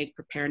necessarily make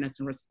preparedness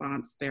and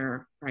response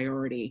their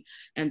priority.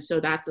 And so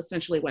that's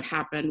essentially what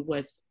happened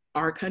with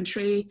our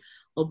country.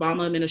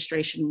 Obama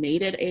administration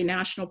made it a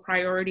national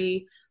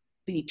priority.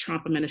 The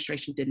Trump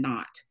administration did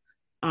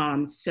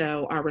not.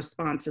 So our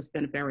response has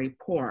been very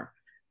poor.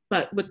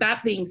 But with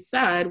that being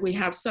said, we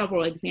have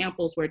several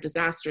examples where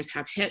disasters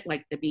have hit,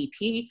 like the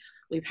BP.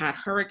 We've had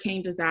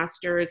hurricane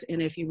disasters.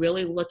 And if you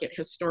really look at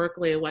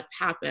historically what's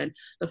happened,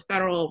 the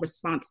federal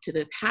response to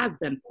this has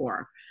been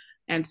poor.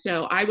 And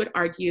so I would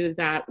argue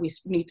that we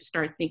need to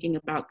start thinking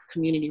about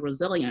community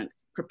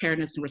resilience,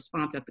 preparedness and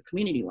response at the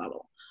community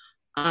level.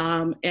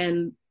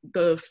 And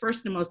the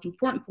first and most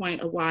important point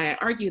of why I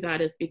argue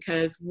that is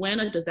because when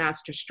a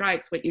disaster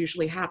strikes, what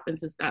usually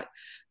happens is that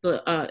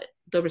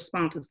the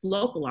response is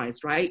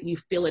localized, right? You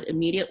feel it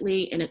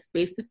immediately, and it's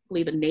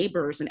basically the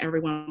neighbors and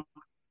everyone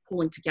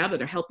pulling together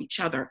to help each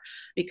other,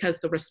 because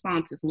the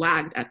response is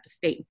lagged at the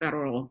state and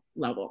federal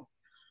level.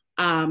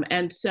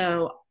 And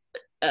so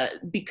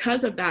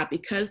because of that,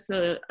 because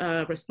the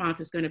response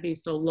is going to be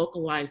so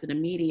localized and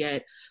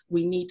immediate,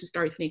 we need to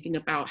start thinking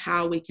about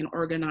how we can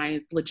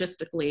organize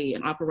logistically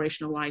and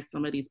operationalize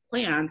some of these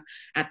plans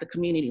at the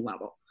community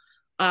level.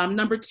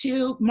 Number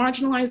two,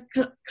 marginalized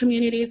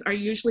communities are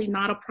usually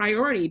not a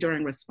priority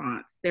during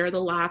response. They're the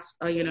last,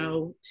 you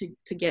know,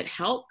 to get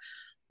help.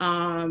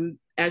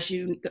 As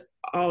you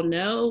all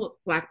know,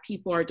 Black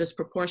people are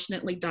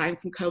disproportionately dying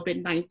from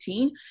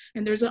COVID-19,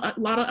 and there's a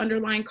lot of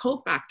underlying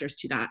cofactors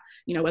to that.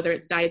 You know, whether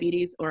it's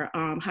diabetes or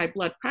high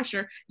blood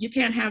pressure, you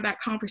can't have that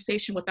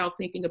conversation without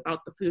thinking about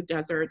the food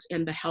deserts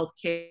and the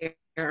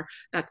healthcare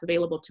that's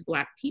available to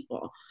Black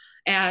people.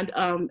 And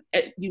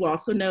you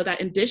also know that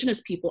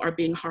Indigenous people are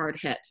being hard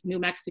hit. New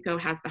Mexico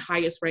has the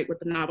highest rate with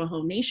the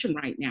Navajo Nation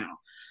right now.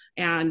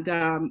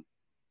 And,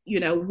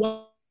 you know,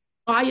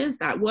 why is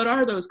that? What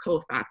are those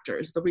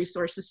cofactors? The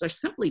resources are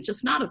simply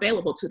just not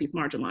available to these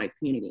marginalized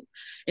communities.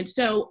 And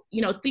so,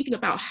 you know, thinking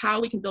about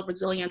how we can build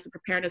resilience and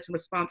preparedness and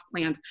response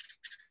plans,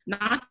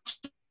 not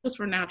just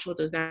for natural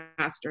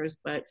disasters,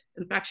 but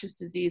infectious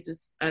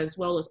diseases as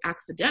well as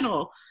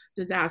accidental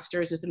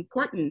disasters, is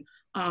important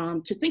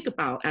to think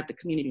about at the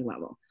community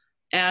level.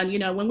 And, you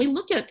know, when we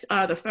look at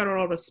the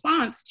federal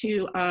response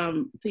to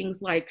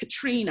things like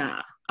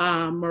Katrina,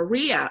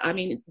 Maria, I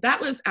mean, that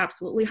was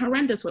absolutely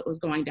horrendous what was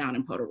going down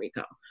in Puerto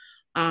Rico,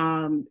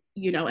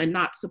 you know, and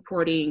not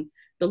supporting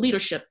the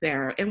leadership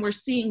there. And we're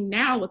seeing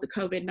now with the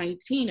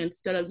COVID-19,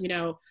 instead of, you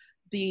know,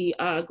 the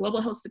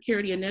Global Health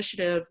Security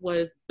Initiative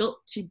was built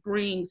to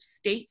bring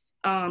states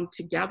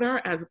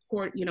together as a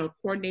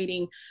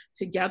coordinating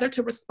together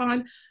to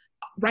respond.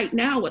 Right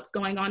now, what's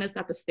going on is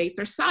that the states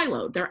are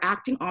siloed. They're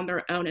acting on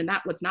their own, and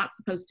that was not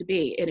supposed to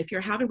be. And if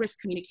you're having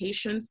risk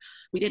communications,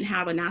 we didn't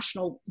have a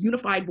national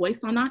unified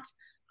voice on that.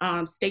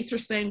 States are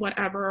saying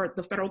whatever,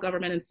 the federal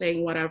government is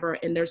saying whatever,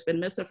 and there's been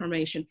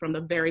misinformation from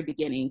the very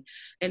beginning.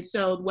 And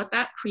so what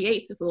that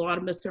creates is a lot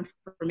of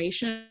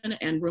misinformation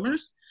and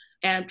rumors,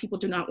 and people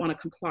do not want to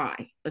comply,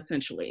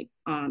 essentially.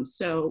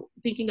 So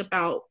thinking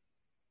about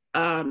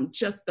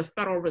just the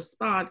federal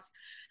response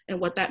and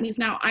what that means.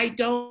 Now, I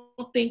don't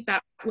think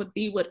that would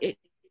be what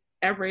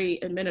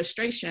every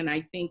administration.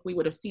 I think we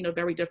would have seen a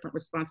very different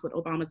response with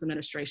Obama's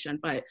administration,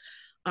 but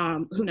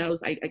who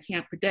knows? I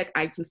can't predict.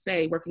 I can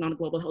say, working on a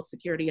global health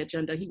security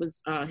agenda,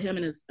 him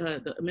and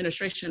the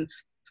administration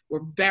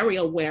were very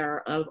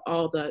aware of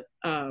all the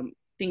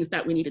things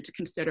that we needed to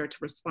consider to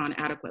respond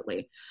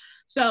adequately.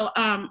 So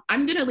I'm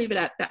going to leave it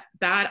at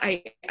that.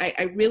 I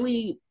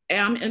really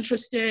am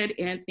interested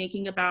in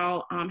thinking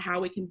about how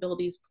we can build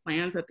these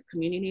plans at the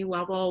community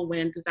level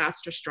when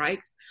disaster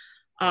strikes.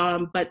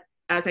 But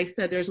as I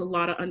said, there's a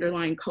lot of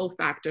underlying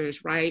cofactors,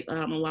 right?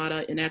 A lot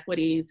of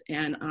inequities,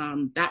 and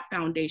that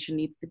foundation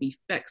needs to be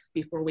fixed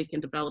before we can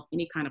develop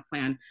any kind of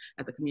plan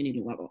at the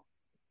community level.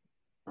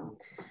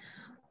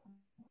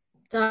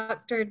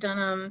 Dr.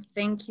 Dunham,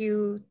 thank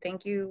you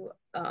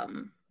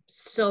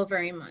so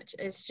very much.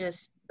 It's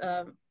just,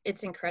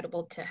 it's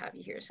incredible to have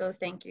you here. So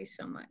thank you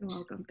so much. You're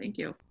welcome. Thank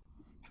you.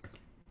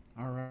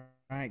 All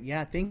right.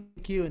 Yeah, thank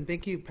you. And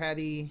thank you,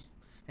 Patty,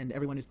 and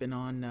everyone who's been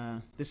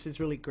on. This is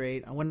really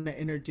great. I want to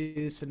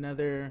introduce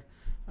another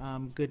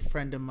good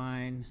friend of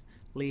mine,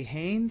 Lee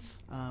Haynes,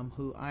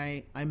 who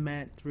I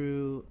met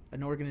through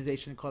an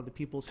organization called the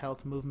People's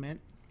Health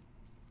Movement.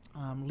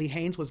 Lee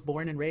Haynes was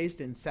born and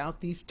raised in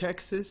Southeast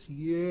Texas.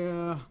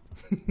 Yeah.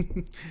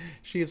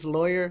 She is a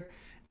lawyer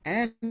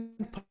and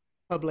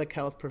public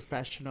health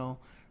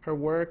professional. Her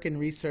work and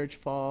research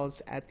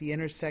falls at the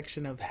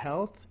intersection of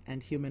health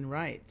and human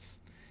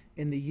rights.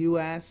 In the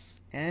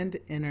U.S. and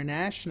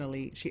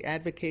internationally, she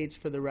advocates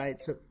for the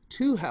rights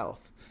to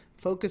health,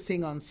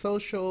 focusing on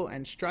social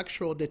and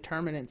structural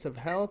determinants of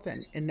health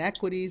and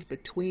inequities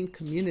between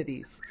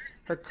communities.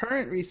 Her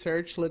current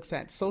research looks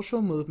at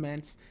social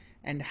movements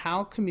and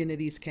how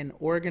communities can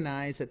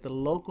organize at the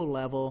local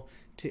level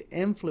to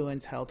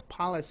influence health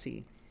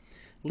policy.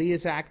 Lee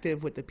is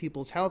active with the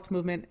People's Health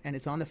Movement and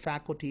is on the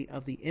faculty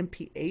of the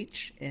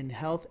MPH in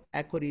Health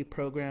Equity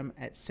program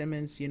at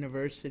Simmons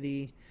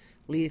University.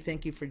 Lee,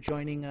 thank you for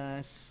joining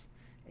us,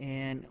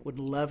 and would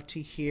love to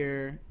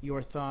hear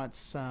your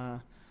thoughts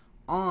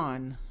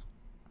on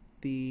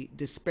the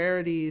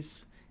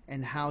disparities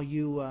and how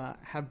you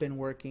have been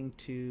working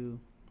to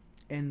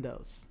end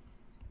those.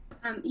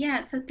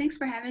 Yeah, so thanks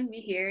for having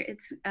me here.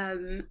 It's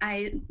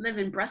I live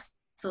in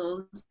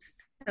Brussels,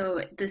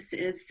 so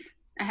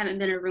I haven't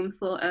been in a room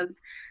full of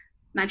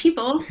my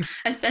people,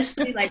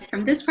 especially like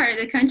from this part of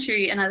the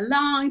country, in a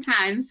long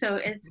time. So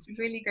it's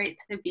really great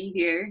to be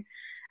here.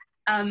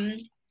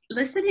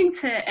 Listening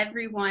to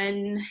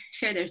everyone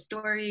share their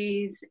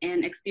stories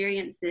and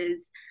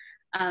experiences,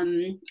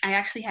 I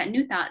actually had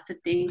new thoughts of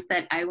things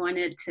that I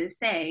wanted to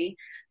say.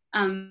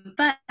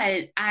 But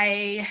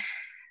I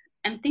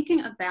am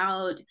thinking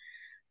about,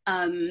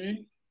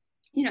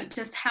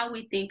 just how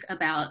we think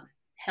about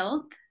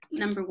health,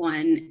 number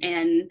one,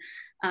 and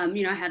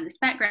I have this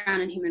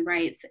background in human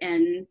rights,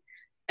 and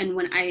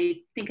when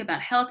I think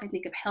about health, I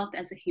think of health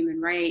as a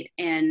human right,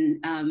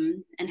 and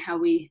how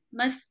we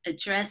must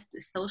address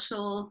the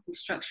social and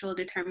structural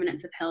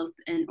determinants of health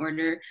in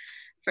order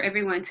for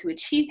everyone to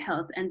achieve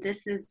health. And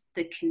this is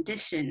the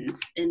conditions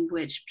in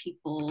which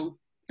people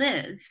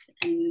live,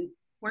 and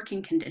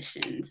working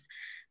conditions,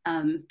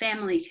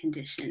 family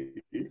conditions,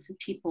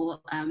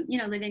 people,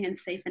 living in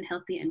safe and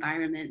healthy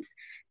environments.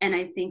 And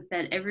I think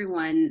that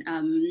everyone,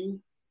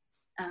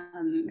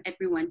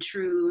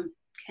 Drew,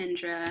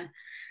 Kendra,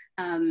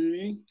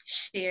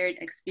 shared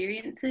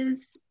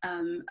experiences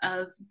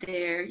of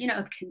their,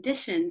 of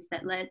conditions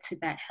that led to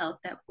bad health.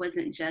 That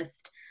wasn't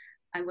just,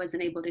 I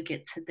wasn't able to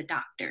get to the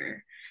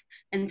doctor.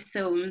 And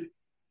so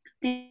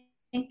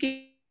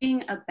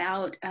thinking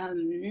about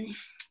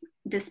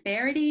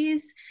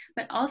disparities,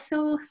 but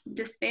also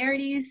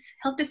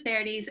health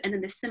disparities, and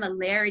then the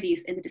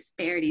similarities and the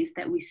disparities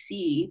that we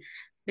see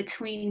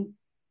between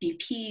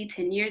BP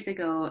 10 years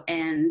ago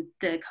and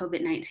the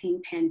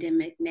COVID-19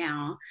 pandemic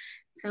now.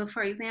 So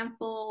for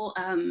example,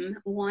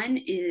 one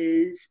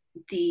is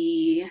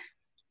disaster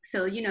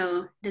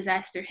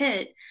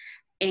hit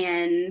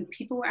and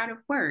people were out of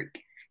work.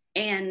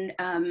 And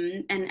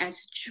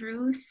as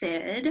Drew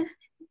said,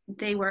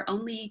 they were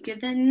only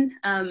given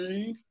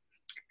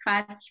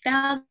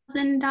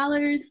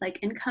 $5,000 like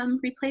income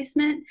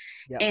replacement.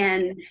 Yep.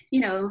 And,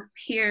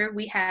 here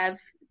we have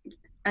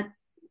a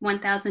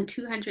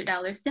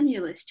 $1,200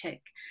 stimulus check,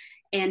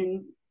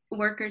 and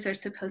workers are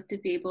supposed to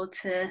be able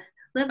to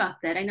live off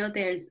that. I know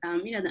there's,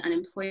 you know, the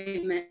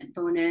unemployment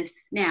bonus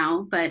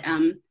now, but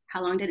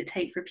how long did it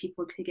take for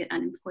people to get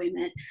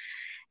unemployment?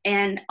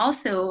 And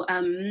also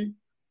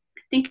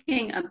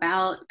thinking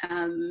about,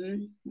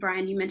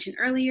 Brian, you mentioned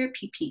earlier,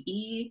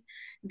 PPE.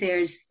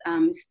 There's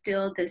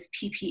still this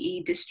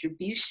PPE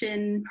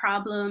distribution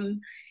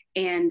problem,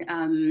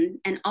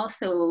 and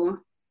also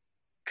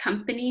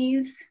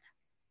companies.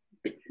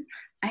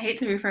 I hate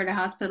to refer to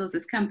hospitals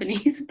as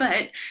companies,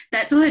 but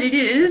that's what it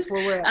is. That's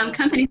where we're at.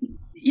 Companies,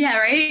 yeah,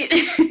 right?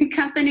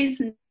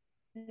 Companies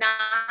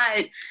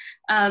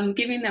not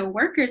giving their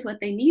workers what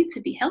they need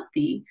to be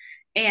healthy.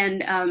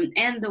 And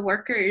the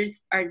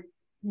workers are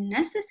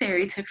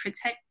necessary to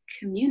protect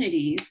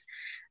communities.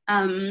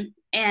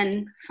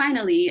 And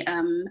finally,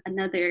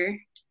 another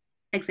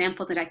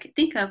example that I could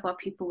think of while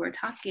people were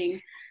talking,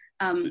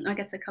 I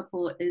guess a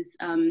couple is,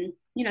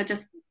 you know,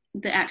 just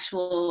the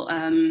actual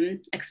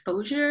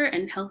exposure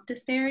and health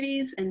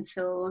disparities. And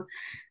so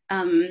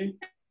I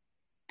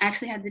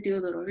actually had to do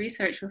a little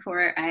research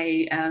before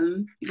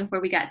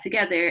we got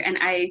together. And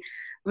I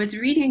was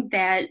reading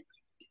that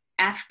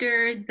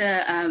after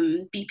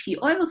the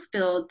BP oil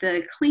spill,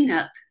 the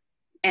cleanup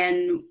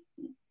and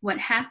what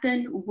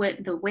happened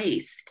with the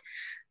waste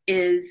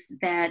is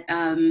that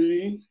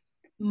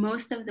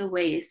most of the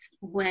waste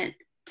went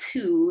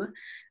to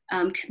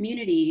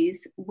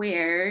communities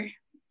where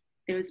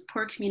there was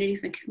poor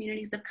communities and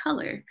communities of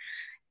color.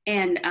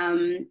 And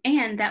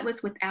that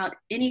was without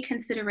any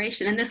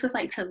consideration, and this was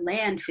like to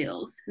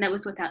landfills, and that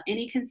was without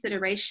any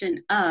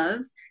consideration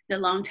of the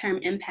long-term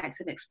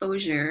impacts of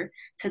exposure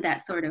to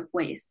that sort of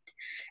waste.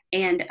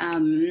 And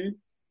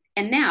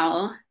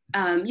now,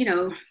 you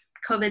know,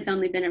 COVID's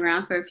only been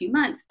around for a few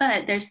months,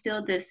 but there's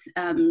still this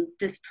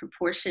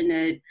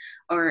disproportionate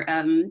or,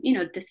 you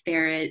know,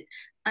 disparate,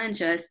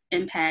 unjust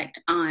impact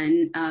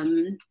on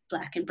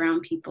Black and brown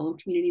people,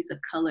 communities of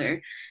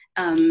color,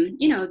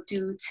 you know,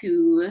 due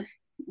to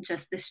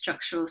just the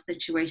structural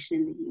situation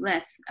in the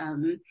US,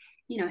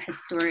 you know,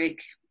 historic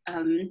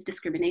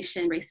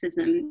discrimination,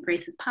 racism,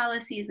 racist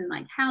policies in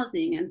like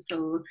housing. And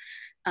so,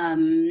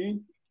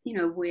 you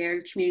know,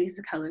 where communities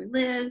of color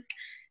live,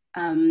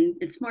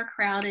 it's more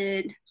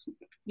crowded.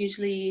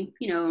 Usually,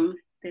 you know,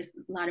 there's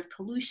a lot of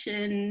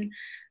pollution,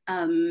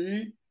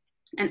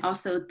 and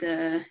also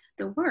the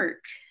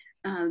work,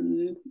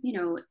 you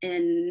know,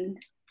 in,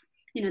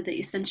 you know, the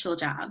essential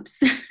jobs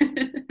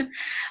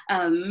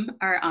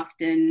are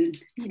often,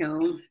 you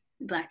know,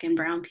 Black and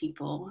brown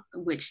people,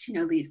 which, you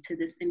know, leads to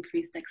this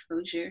increased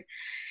exposure.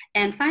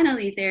 And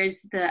finally,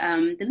 there's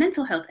the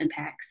mental health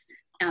impacts.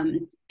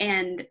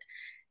 And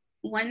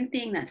one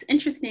thing that's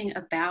interesting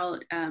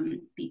about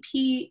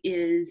BP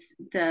is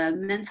the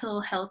mental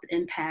health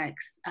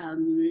impacts,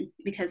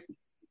 because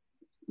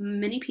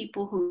many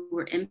people who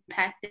were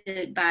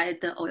impacted by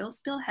the oil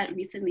spill had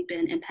recently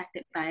been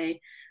impacted by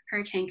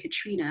Hurricane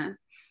Katrina.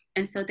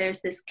 And so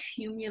there's this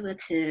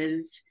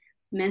cumulative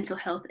mental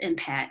health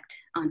impact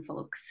on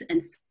folks.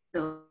 And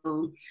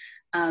so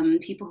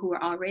people who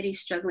are already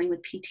struggling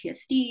with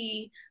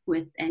PTSD,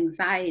 with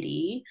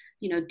anxiety,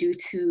 you know, due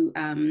to,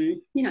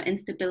 you know,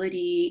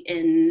 instability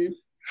in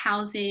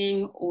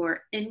housing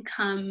or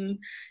income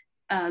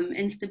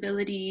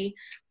instability,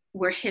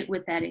 were hit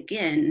with that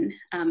again,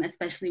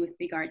 especially with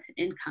regard to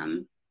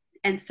income.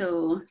 And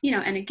so, you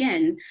know, and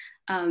again,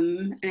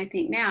 and I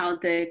think now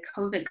the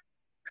COVID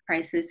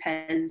crisis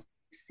has,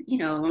 you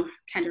know,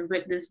 kind of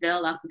ripped this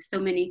veil off of so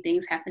many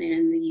things happening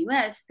in the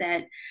US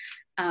that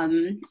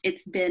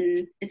it's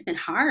been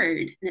hard,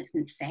 and it's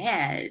been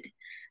sad,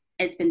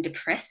 it's been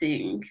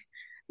depressing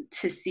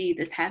to see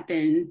this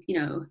happen, you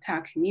know, to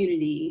our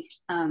community.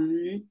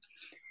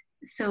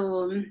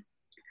 So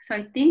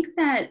I think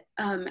that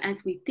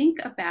as we think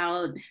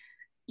about,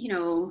 you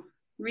know,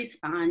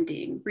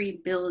 responding,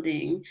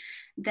 rebuilding,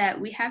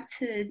 that we have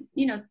to,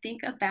 you know,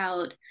 think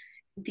about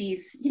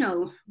these, you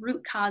know,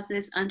 root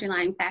causes,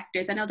 underlying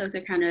factors. I know those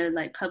are kind of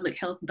like public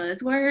health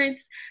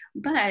buzzwords,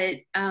 but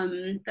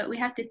we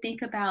have to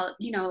think about,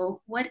 you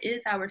know, what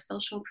is our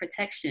social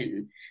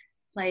protection?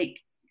 Like,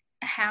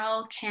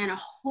 how can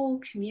a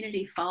whole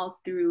community fall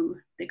through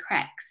the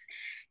cracks?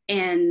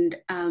 And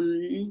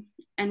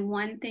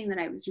one thing that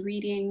I was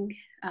reading,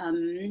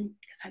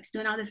 because I was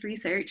doing all this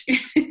research,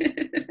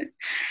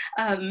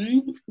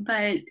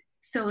 but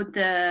so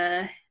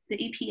the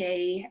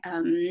EPA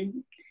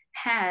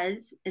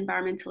has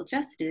environmental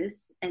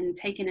justice and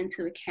taken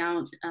into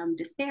account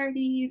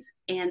disparities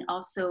and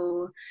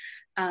also,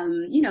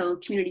 you know,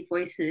 community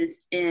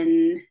voices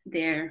in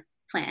their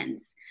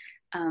plans.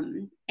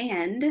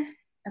 And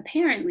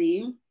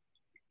apparently,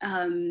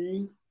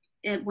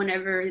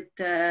 whenever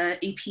the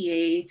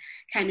EPA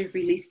kind of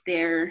released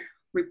their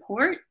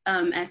report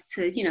as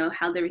to, you know,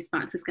 how the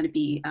response is going to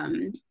be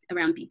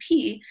around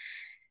BP,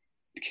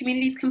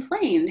 communities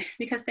complained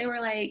because they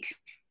were like,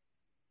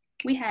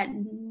 we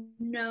had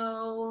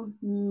no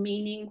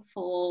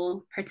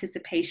meaningful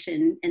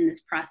participation in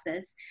this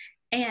process.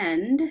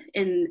 And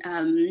in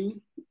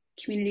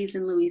communities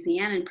in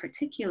Louisiana in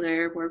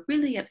particular were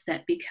really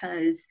upset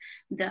because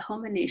the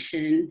Houma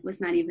Nation was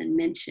not even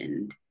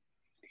mentioned.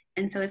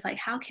 And so it's like,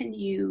 how can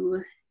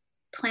you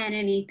plan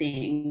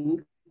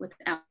anything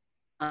without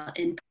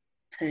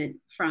input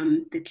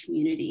from the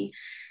community?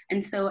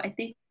 And so I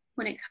think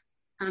when it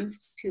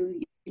comes to,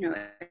 you know,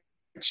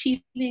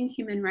 achieving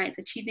human rights,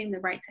 achieving the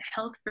right to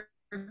health for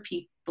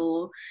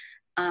people,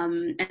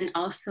 and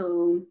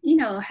also, you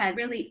know, had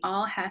really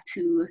all have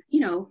to, you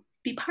know,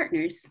 be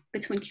partners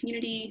between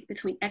community,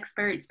 between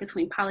experts,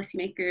 between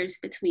policymakers,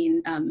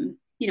 between,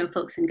 you know,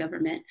 folks in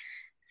government.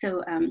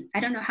 So I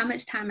don't know how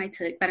much time I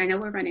took, but I know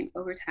we're running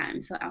over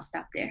time, so I'll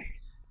stop there.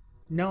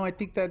 No, I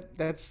think that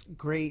that's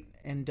great,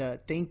 and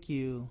thank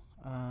you.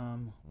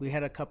 We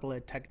had a couple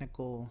of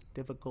technical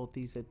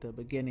difficulties at the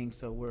beginning,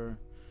 so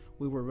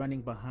we were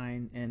running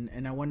behind,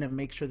 and I want to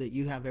make sure that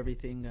you have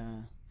everything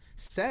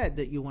said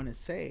that you want to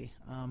say.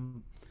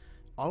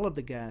 All of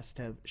the guests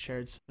have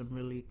shared some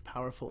really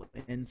powerful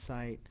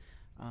insight,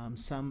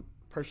 some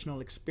personal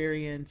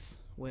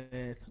experience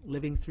with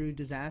living through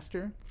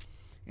disaster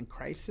and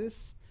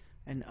crisis,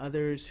 and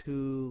others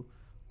who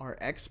are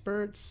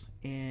experts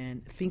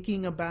in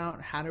thinking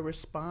about how to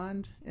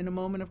respond in a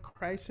moment of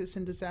crisis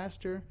and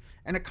disaster,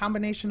 and a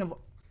combination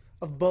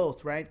of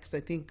both, right? Because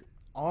I think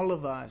all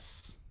of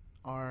us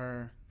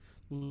are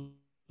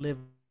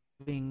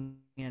living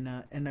in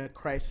a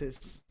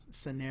crisis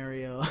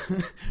scenario,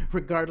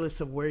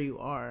 regardless of where you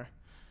are.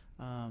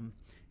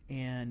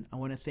 And I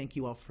want to thank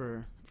you all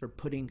for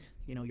putting,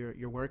 you know,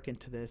 your work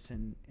into this,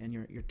 and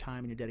your time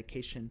and your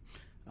dedication.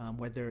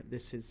 Whether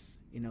this is,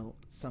 you know,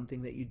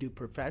 something that you do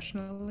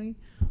professionally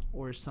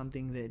or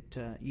something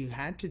that you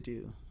had to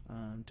do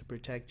to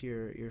protect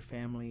your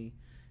family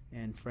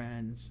and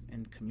friends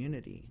and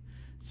community.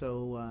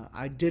 So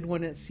I did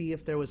want to see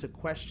if there was a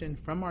question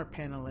from our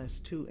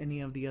panelists to any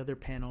of the other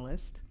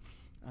panelists.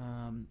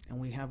 And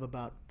we have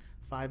about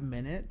 5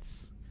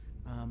 minutes,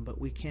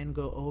 but we can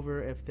go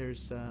over if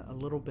there's a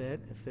little bit,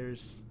 if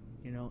there's,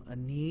 you know, a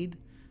need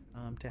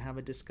to have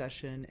a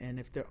discussion. And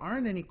if there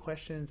aren't any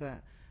questions,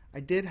 I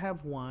did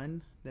have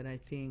one that I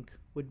think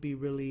would be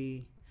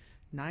really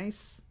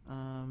nice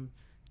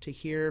to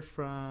hear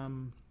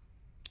from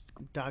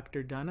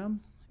Dr.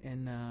 Dunham.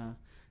 And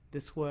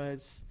this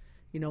was,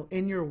 you know,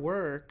 in your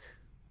work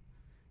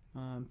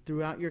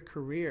throughout your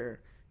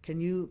career,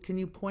 can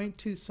you point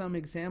to some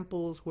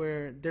examples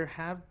where there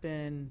have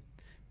been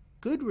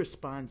good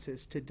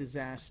responses to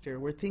disaster,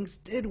 where things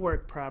did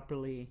work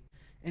properly,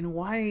 and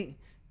why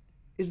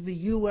is the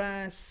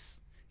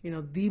U.S., you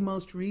know, the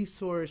most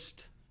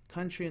resourced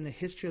country in the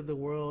history of the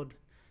world,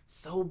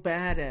 so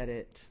bad at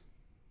it?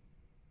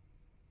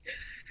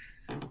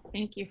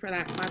 Thank you for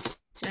that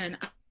question.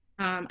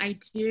 I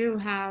do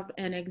have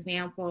an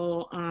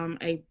example.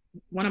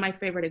 One of my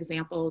favorite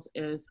examples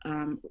is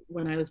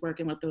when I was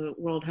working with the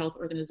World Health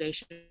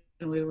Organization.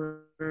 We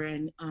were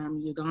in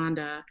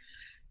Uganda,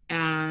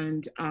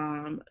 and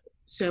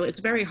so it's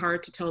very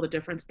hard to tell the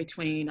difference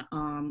between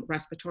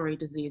respiratory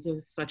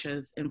diseases such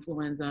as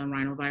influenza and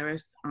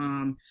rhinovirus.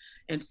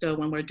 And so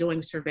when we're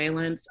doing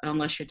surveillance,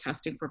 unless you're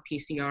testing for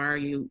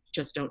PCR, you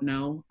just don't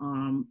know.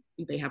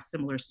 They have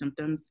similar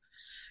symptoms.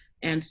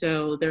 And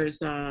so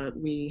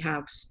we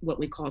have what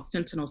we call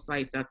sentinel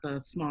sites at the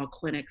small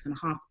clinics and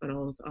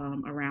hospitals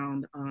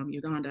around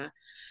Uganda.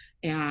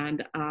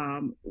 And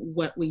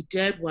what we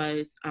did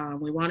was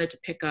we wanted to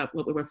pick up,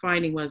 what we were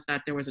finding was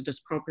that there was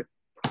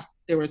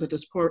a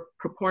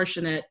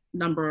disproportionate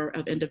number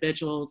of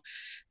individuals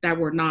that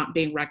were not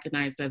being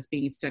recognized as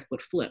being sick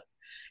with flu.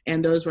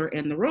 And those were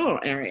in the rural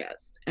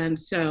areas. And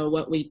so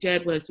what we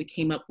did was we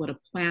came up with a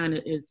plan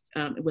is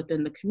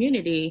within the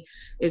community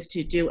is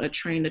to do a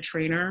train the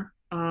trainer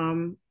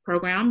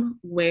program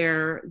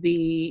where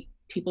the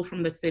people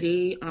from the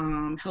city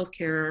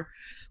healthcare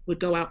would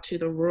go out to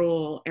the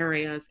rural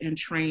areas and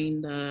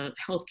train the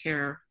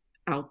healthcare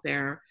out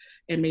there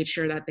and made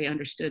sure that they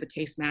understood the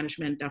case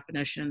management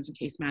definitions and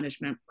case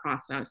management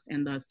process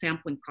and the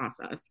sampling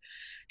process.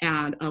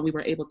 And we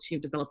were able to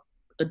develop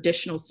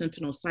additional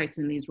sentinel sites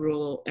in these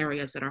rural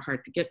areas that are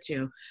hard to get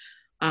to.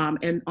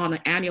 And on an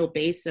annual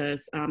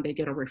basis, they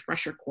get a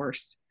refresher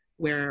course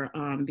where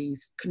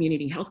these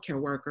community healthcare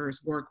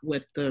workers work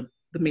with the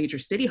major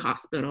city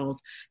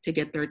hospitals to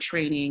get their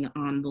training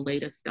on the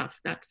latest stuff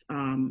that's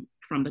from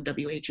the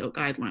WHO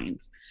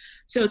guidelines.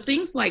 So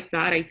things like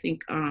that, I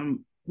think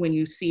when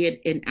you see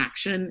it in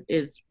action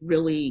is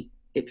really,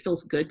 it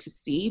feels good to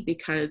see,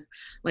 because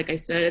like I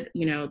said,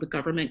 you know, the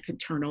government can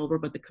turn over,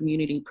 but the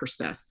community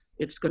persists.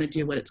 It's going to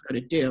do what it's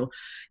going to do.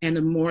 And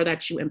the more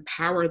that you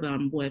empower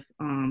them with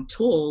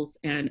tools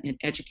and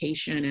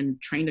education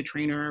and train the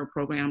trainer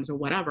programs or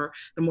whatever,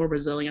 the more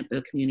resilient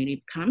the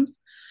community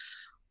becomes.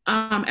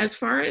 As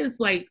far as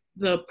like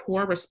the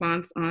poor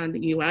response on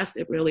the US,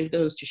 it really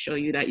goes to show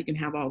you that you can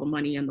have all the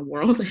money in the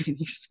world and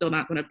you're still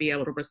not going to be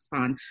able to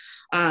respond.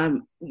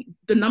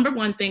 The number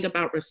one thing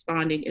about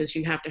responding is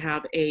you have to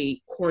have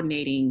a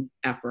coordinating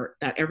effort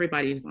that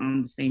everybody is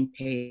on the same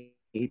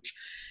page.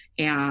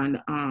 And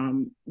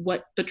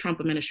what the Trump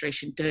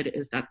administration did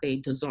is that they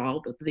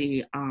dissolved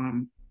the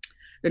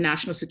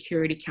National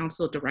Security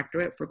Council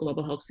Directorate for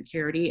Global Health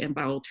Security and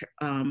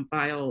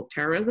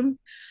Bioterrorism.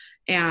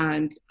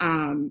 And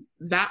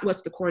that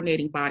was the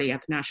coordinating body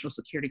at the National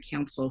Security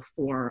Council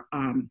for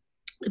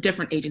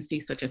different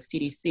agencies such as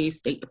CDC,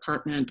 State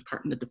Department,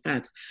 Department of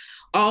Defense,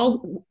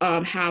 all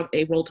have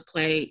a role to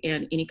play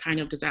in any kind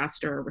of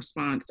disaster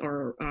response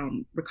or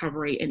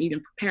recovery and even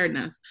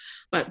preparedness.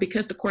 But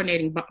because the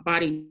coordinating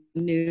body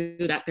knew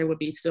that there would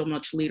be so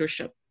much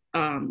leadership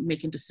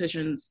making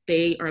decisions,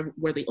 they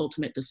were the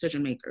ultimate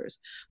decision makers.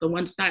 But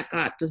once that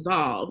got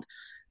dissolved,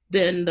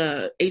 then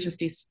the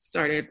agencies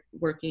started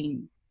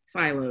working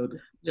siloed,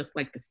 just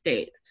like the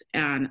states.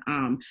 And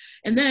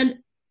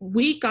then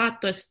we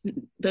got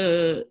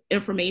the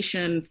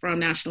information from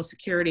National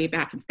Security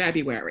back in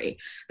February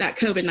that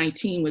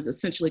COVID-19 was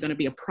essentially going to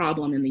be a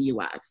problem in the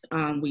US.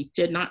 We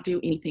did not do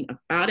anything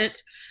about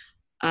it.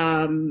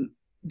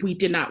 We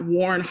did not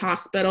warn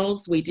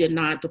hospitals. We did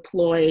not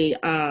deploy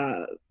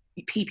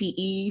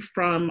PPE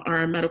from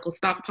our medical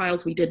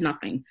stockpiles. We did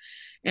nothing.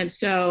 And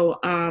so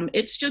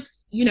it's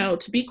just,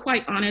 to be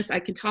quite honest, I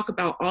can talk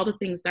about all the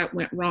things that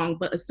went wrong,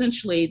 but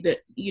essentially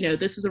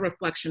this is a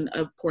reflection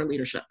of poor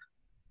leadership.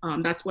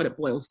 That's what it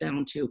boils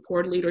down to.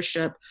 Poor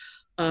leadership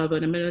of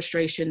an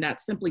administration that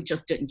simply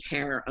just didn't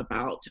care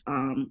about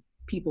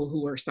people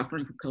who are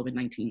suffering from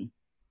COVID-19.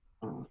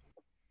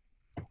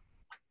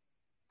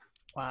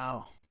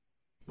 Wow.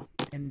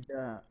 And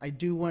I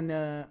do want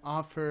to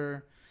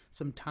offer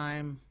some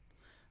time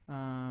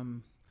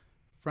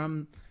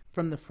from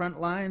the front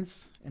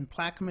lines in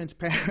Plaquemines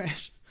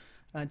Parish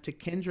to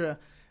Kendra.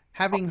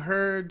 Having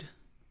heard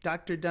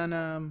Dr.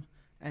 Dunham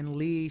and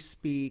Lee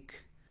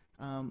speak,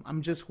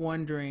 I'm just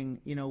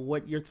wondering,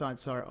 what your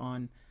thoughts are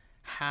on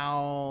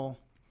how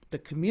the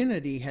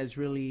community has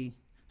really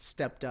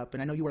stepped up.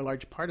 And I know you were a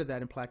large part of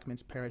that in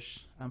Plaquemines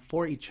Parish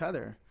for each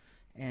other.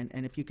 And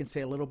if you can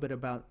say a little bit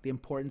about the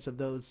importance of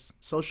those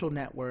social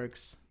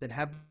networks that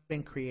have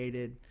been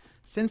created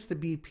since the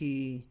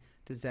BP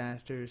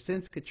disaster,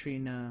 since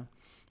Katrina,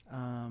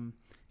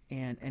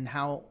 and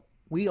how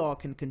we all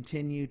can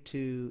continue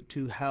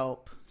to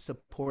help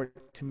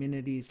support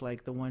communities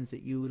like the ones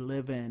that you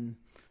live in,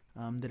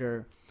 that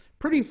are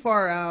pretty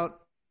far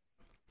out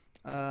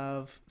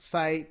of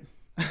sight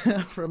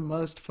from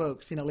most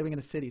folks, living in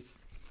the cities.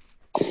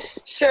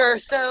 Sure.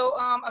 So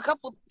a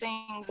couple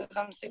things as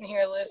I'm sitting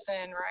here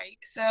listening, right?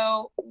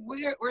 So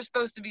we're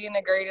supposed to be in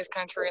the greatest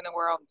country in the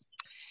world,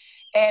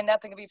 and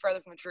nothing could be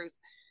further from the truth.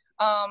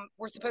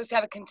 We're supposed to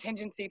have a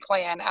contingency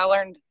plan. I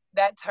learned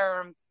that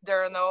term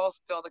during the oil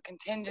spill, the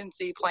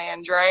contingency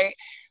plans, right?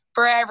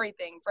 For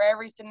everything, for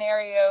every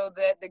scenario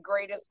that the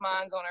greatest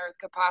minds on earth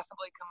could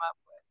possibly come up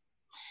with.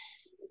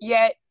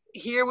 Yet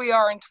here we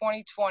are in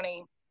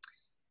 2020,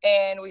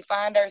 and we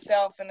find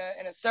ourselves in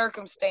a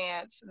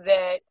circumstance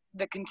that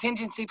the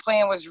contingency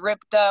plan was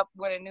ripped up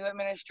when a new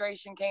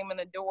administration came in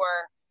the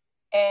door,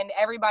 and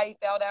everybody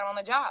fell down on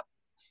the job.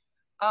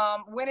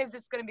 When is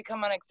this going to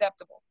become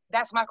unacceptable?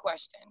 That's my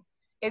question.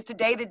 Is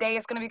today the day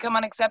it's going to become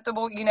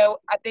unacceptable?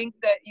 I think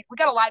that we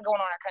got a lot going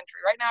on in our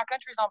country. Right now, our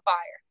country's on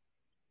fire,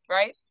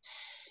 right?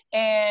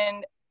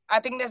 And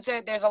I think that's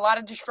it. There's a lot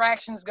of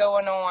distractions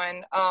going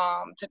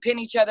on to pin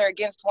each other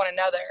against one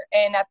another.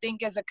 And I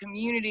think as a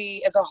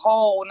community, as a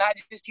whole, not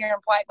just here in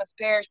Plaquemines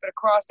Parish, but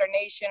across our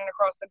nation and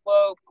across the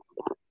globe,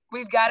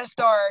 we've got to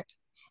start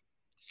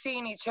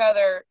seeing each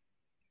other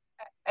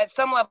at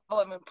some level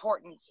of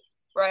importance,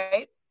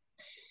 right?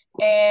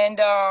 And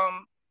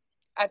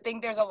I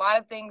think there's a lot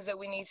of things that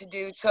we need to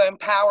do to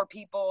empower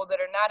people that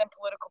are not in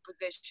political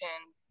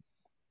positions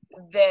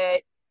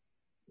that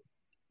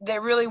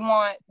really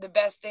want the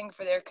best thing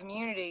for their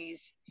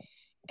communities.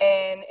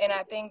 And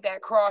I think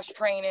that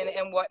cross-training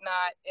and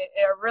whatnot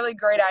are really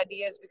great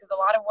ideas, because a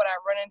lot of what I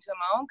run into in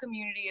my own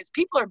community is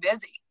people are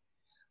busy.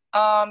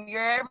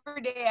 Your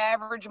everyday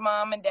average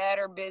mom and dad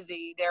are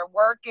busy. They're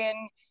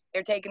working,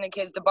 they're taking the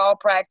kids to ball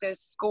practice,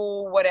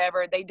 school,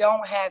 whatever. They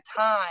don't have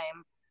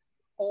time,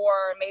 or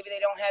maybe they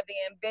don't have the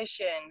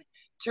ambition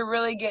to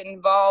really get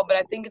involved. But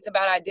I think it's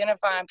about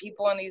identifying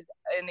people in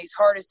these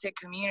hardest hit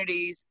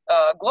communities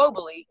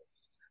globally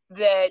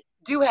that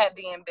do have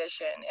the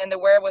ambition and the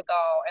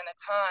wherewithal and the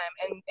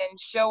time, and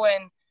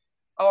showing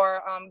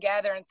or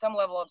gathering some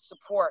level of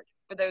support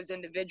for those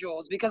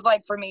individuals. Because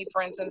like for me,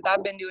 for instance,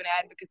 I've been doing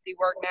advocacy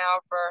work now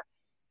for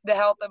the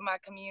health of my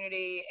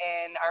community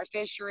and our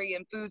fishery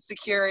and food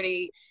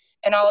security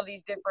and all of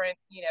these different,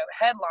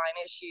 headline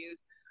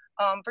issues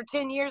for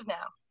 10 years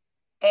now.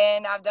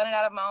 And I've done it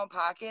out of my own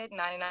pocket, 99%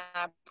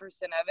 of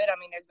it. I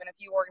mean, there's been a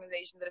few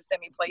organizations that have sent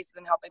me places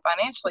and helped me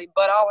financially,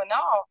 but all in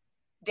all,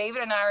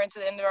 David and I are into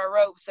the end of our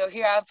rope. So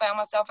here I found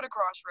myself at a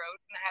crossroad,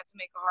 and I had to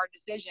make a hard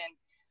decision.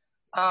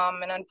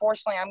 And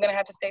unfortunately, I'm going to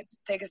have to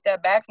take a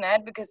step back from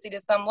advocacy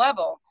to some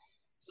level.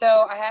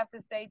 So I have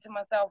to say to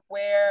myself,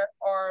 where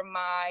are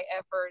my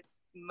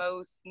efforts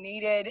most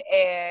needed,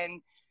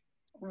 and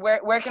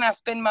where can I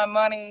spend my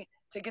money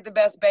to get the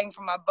best bang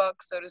for my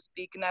buck, so to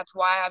speak? And that's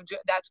why I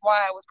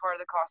was part of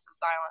the Cost of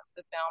Silence,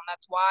 the film.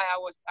 That's why I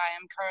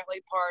am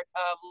currently part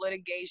of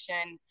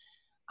litigation,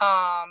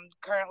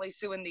 currently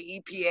suing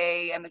the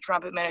EPA and the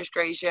Trump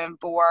administration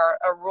for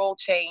a rule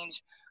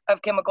change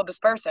of chemical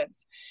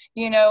dispersants,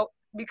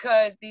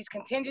 because these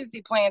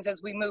contingency plans,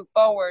 as we move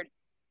forward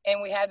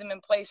and we have them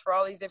in place for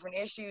all these different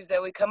issues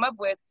that we come up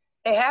with,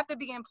 they have to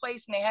be in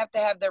place, and they have to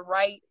have the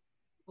right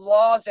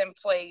laws in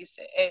place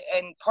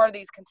and part of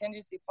these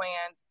contingency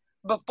plans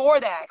before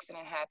the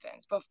accident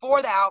happens,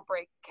 before the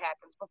outbreak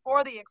happens,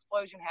 before the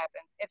explosion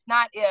happens. It's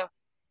not if,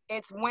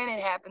 it's when it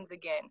happens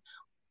again.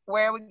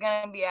 Where are we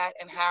going to be at,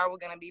 and how are we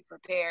going to be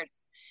prepared?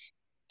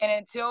 And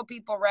until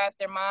people wrap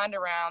their mind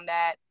around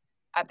that,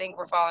 I think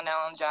we're falling down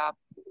on the job.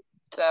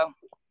 So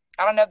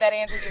I don't know if that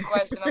answers your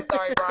question. I'm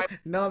sorry, Brian.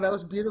 No, that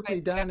was beautifully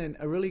done, and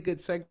a really good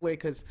segue,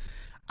 because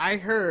I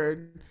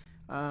heard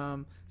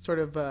sort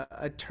of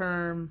a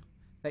term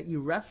that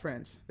you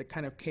referenced that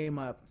kind of came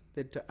up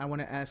that I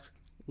want to ask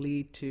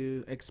Lee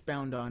to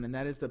expound on, and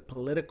that is the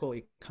political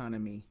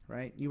economy,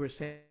 right? You were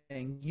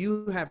saying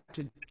you have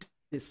to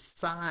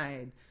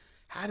decide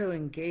how to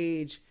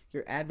engage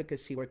your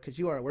advocacy work, because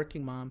you are a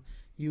working mom.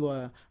 You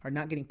are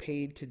not getting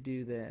paid to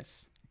do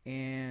this.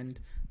 And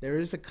there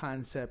is a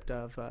concept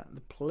of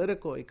the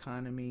political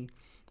economy.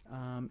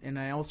 And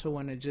I also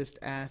want to just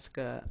ask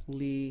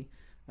Lee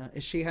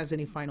if she has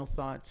any final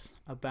thoughts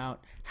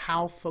about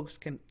how folks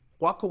can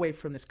walk away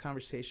from this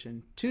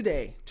conversation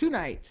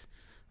tonight,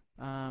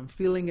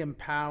 feeling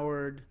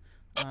empowered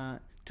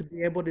to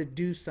be able to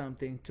do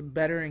something to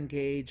better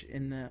engage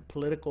in the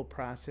political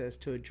process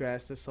to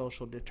address the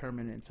social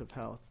determinants of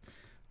health,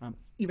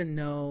 even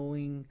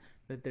knowing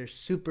that they're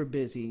super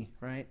busy,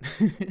 right?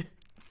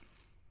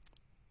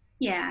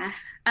 Yeah.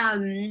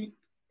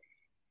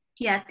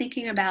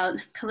 Thinking about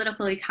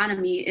political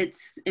economy,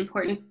 it's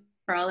important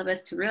for all of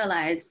us to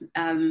realize,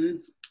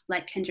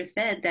 like Kendra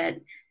said, that,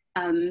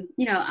 on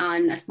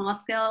a small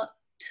scale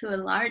to a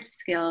large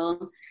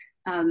scale,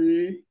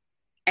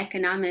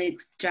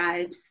 economics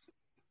drives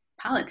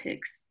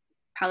politics.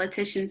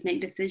 Politicians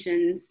make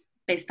decisions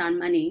based on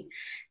money.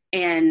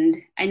 And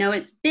I know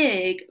it's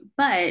big,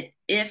 but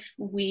if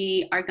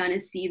we are going to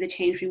see the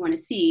change we want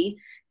to see,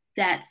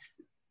 that's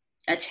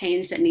a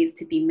change that needs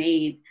to be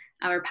made.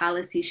 Our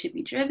policy should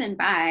be driven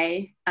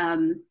by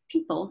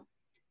people,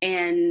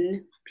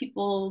 and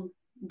people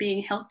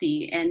being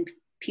healthy, and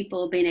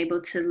people being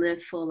able to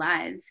live full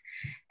lives.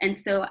 And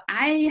so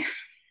I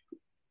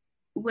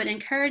would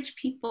encourage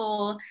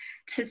people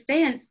to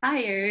stay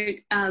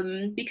inspired,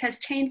 because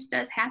change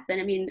does happen.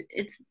 I mean,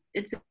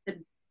 it's a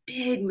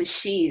big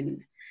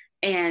machine,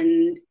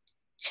 and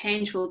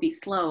change will be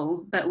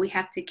slow, but we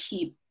have to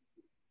keep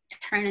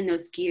turning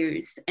those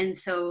gears. And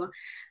so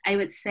I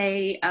would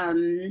say,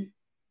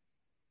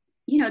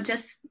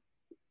 just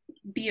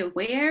be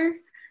aware.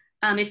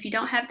 If you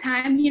don't have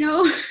time,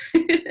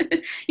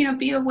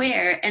 be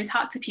aware and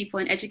talk to people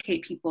and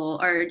educate people,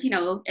 or,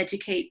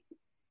 educate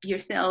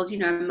yourselves,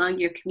 among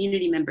your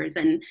community members,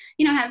 and,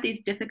 have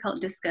these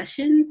difficult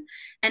discussions.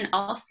 And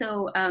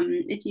also,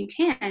 if you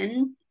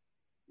can,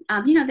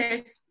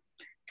 there's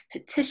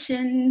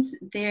petitions,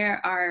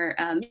 there are,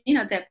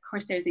 of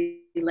course there's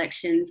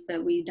elections,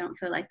 but we don't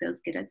feel like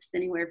those get us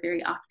anywhere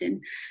very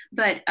often.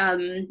 But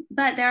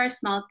there are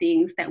small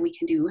things that we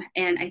can do.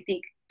 And I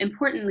think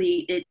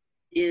importantly, it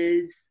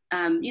is,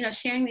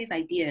 sharing these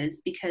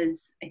ideas,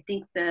 because I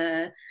think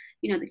the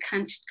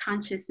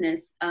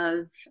consciousness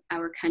of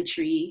our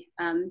country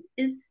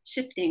is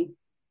shifting.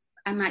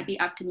 I might be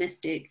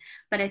optimistic,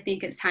 but I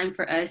think it's time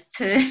for us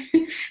to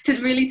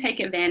to really take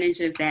advantage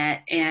of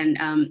that, and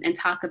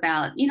talk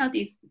about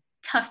these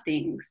tough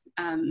things,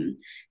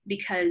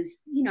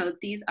 because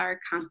these are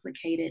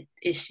complicated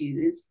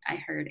issues. I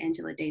heard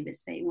Angela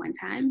Davis say one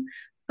time,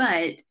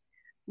 but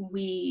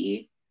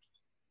we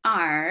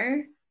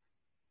are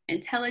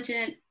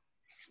intelligent,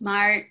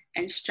 smart,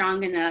 and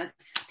strong enough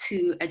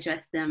to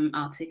address them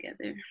all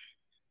together.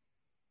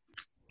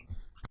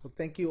 Well,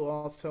 thank you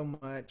all so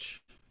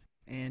much.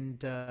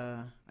 And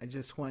I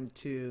just want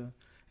to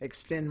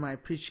extend my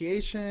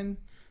appreciation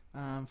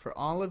for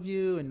all of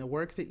you and the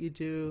work that you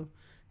do.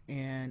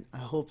 And I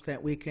hope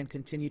that we can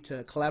continue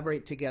to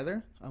collaborate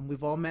together.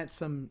 We've all met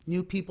some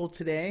new people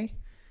today,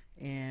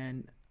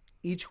 and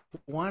each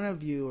one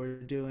of you are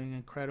doing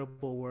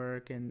incredible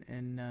work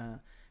and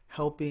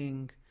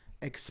helping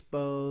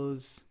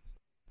expose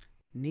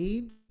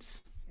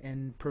needs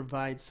and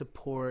provide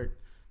support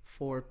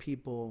for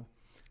people.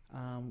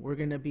 We're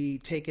going to be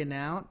taken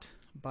out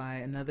by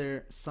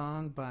another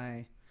song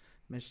by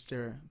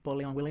Mr.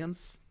 Boleon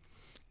Williams.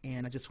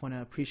 And I just want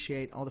to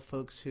appreciate all the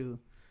folks who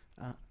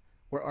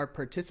were our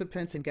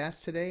participants and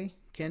guests today.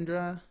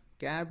 Kendra,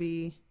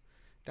 Gabby,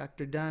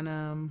 Dr.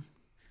 Dunham,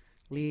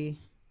 Lee,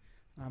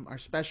 our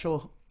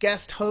special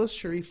guest host,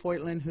 Cherie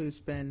Foytlin,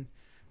 who's been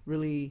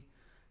really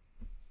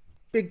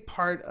big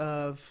part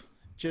of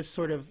just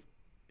sort of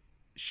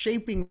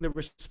shaping the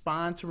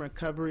response and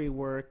recovery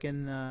work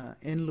in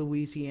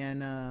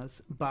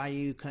Louisiana's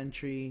Bayou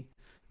country,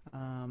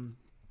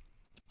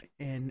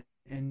 and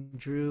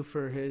Drew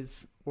for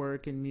his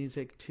work and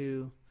music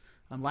too.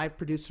 Live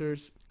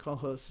producers,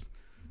 co-hosts,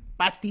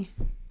 Patti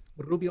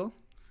Rubio,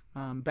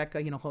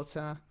 Becca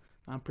Hinojosa,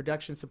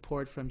 production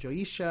support from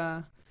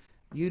Joisha,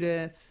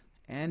 Judith,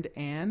 and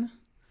Anne.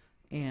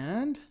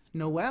 and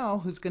Noelle,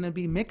 who's going to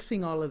be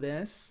mixing all of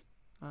this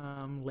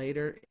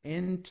later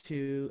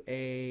into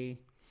a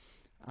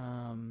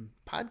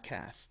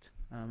podcast.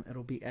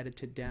 It'll be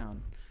edited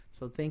down.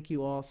 So thank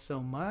you all so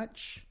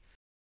much.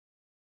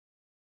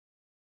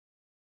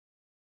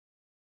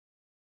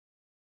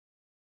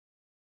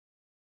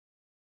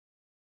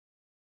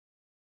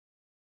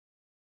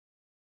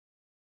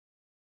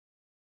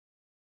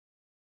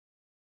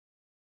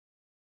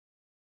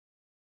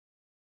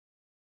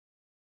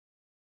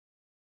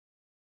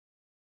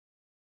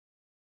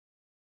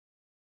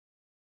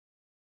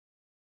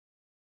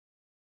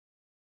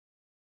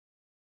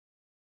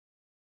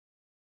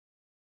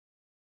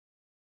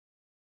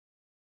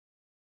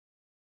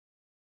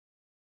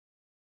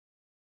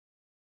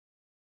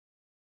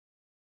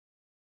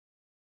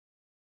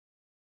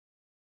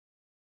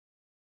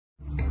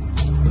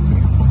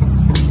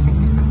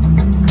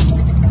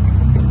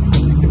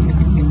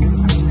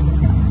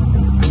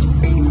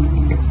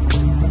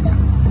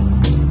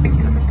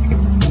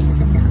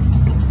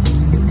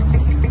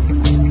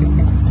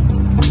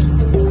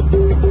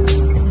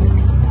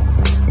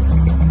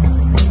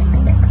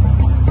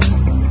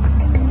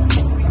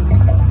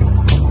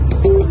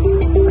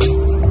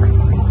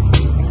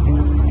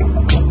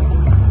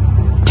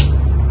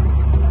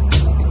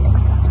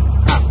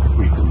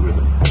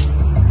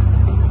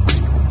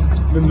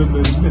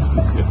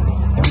 Mysticism,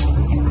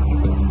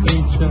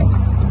 ancient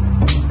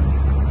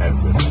as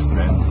the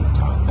sands of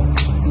time.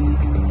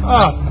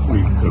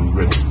 African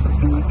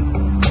rhythms,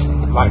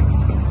 like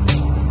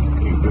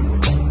a river,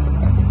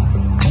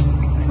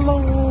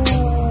 flow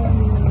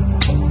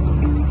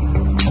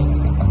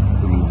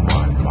through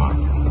my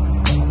mind.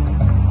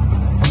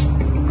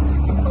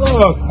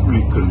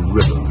 African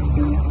rhythms,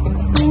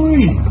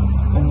 free,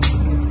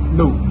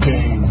 no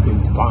chains can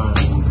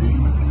bind me.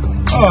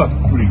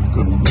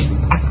 African rhythms.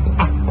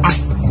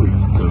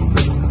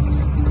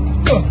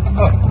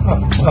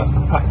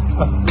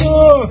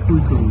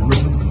 African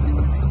rhythms.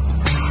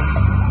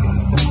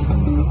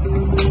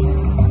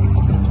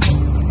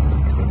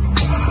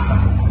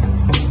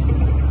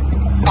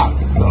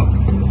 Hassa,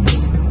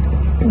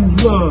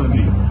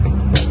 Fulani,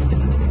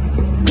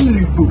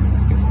 Igbo,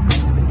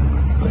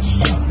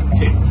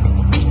 Ashanti,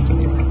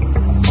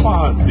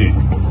 Swazi,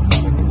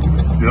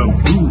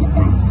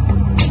 Samburu,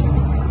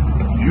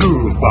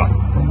 Yoruba,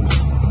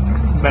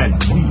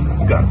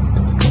 Mandinka,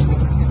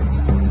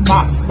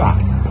 Maasai,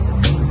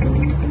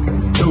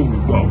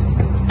 Togo,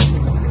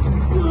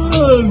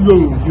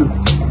 you,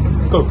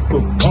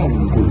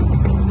 Congo,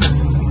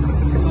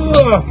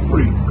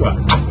 Africa,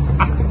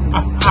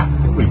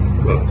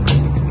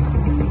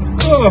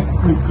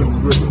 African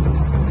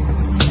rivers,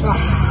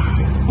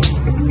 fly,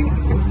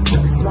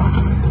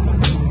 fly,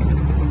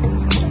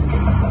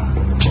 fly.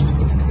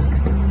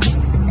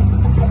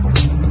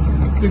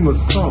 Sing a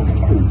song,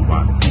 oh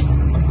my,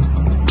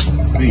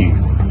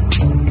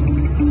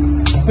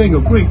 sing a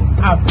great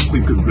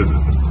African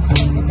rhythm.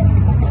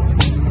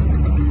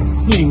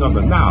 Sing of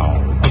the Nile,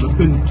 of the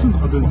Bentu,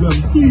 of the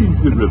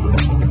Zambezi River,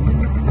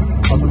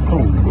 of the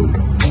Congo.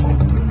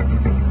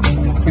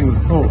 Sing a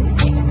song,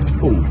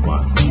 oh my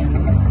people.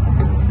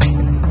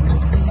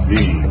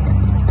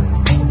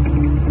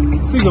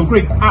 Sing a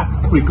great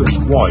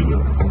African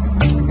warrior.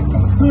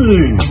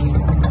 Sing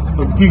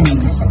a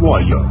Genghis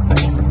warrior.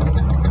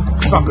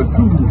 Shaka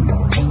Zulu,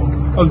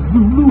 a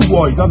Zulu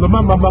warrior, the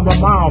mama.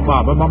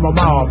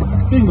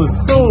 Sing a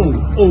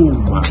song, oh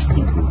my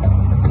people.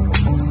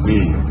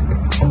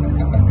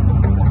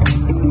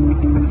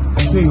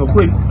 Sing of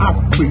great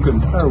African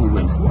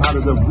heroines who out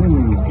of their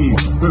wombs gave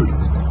birth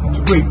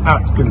to great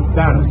African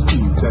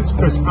dynasties that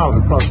stretch out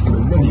across the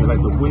millennia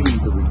like the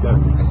waves of the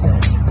desert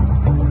sand.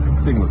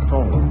 Sing a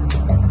song.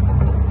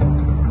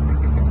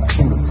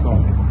 Sing a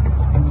song.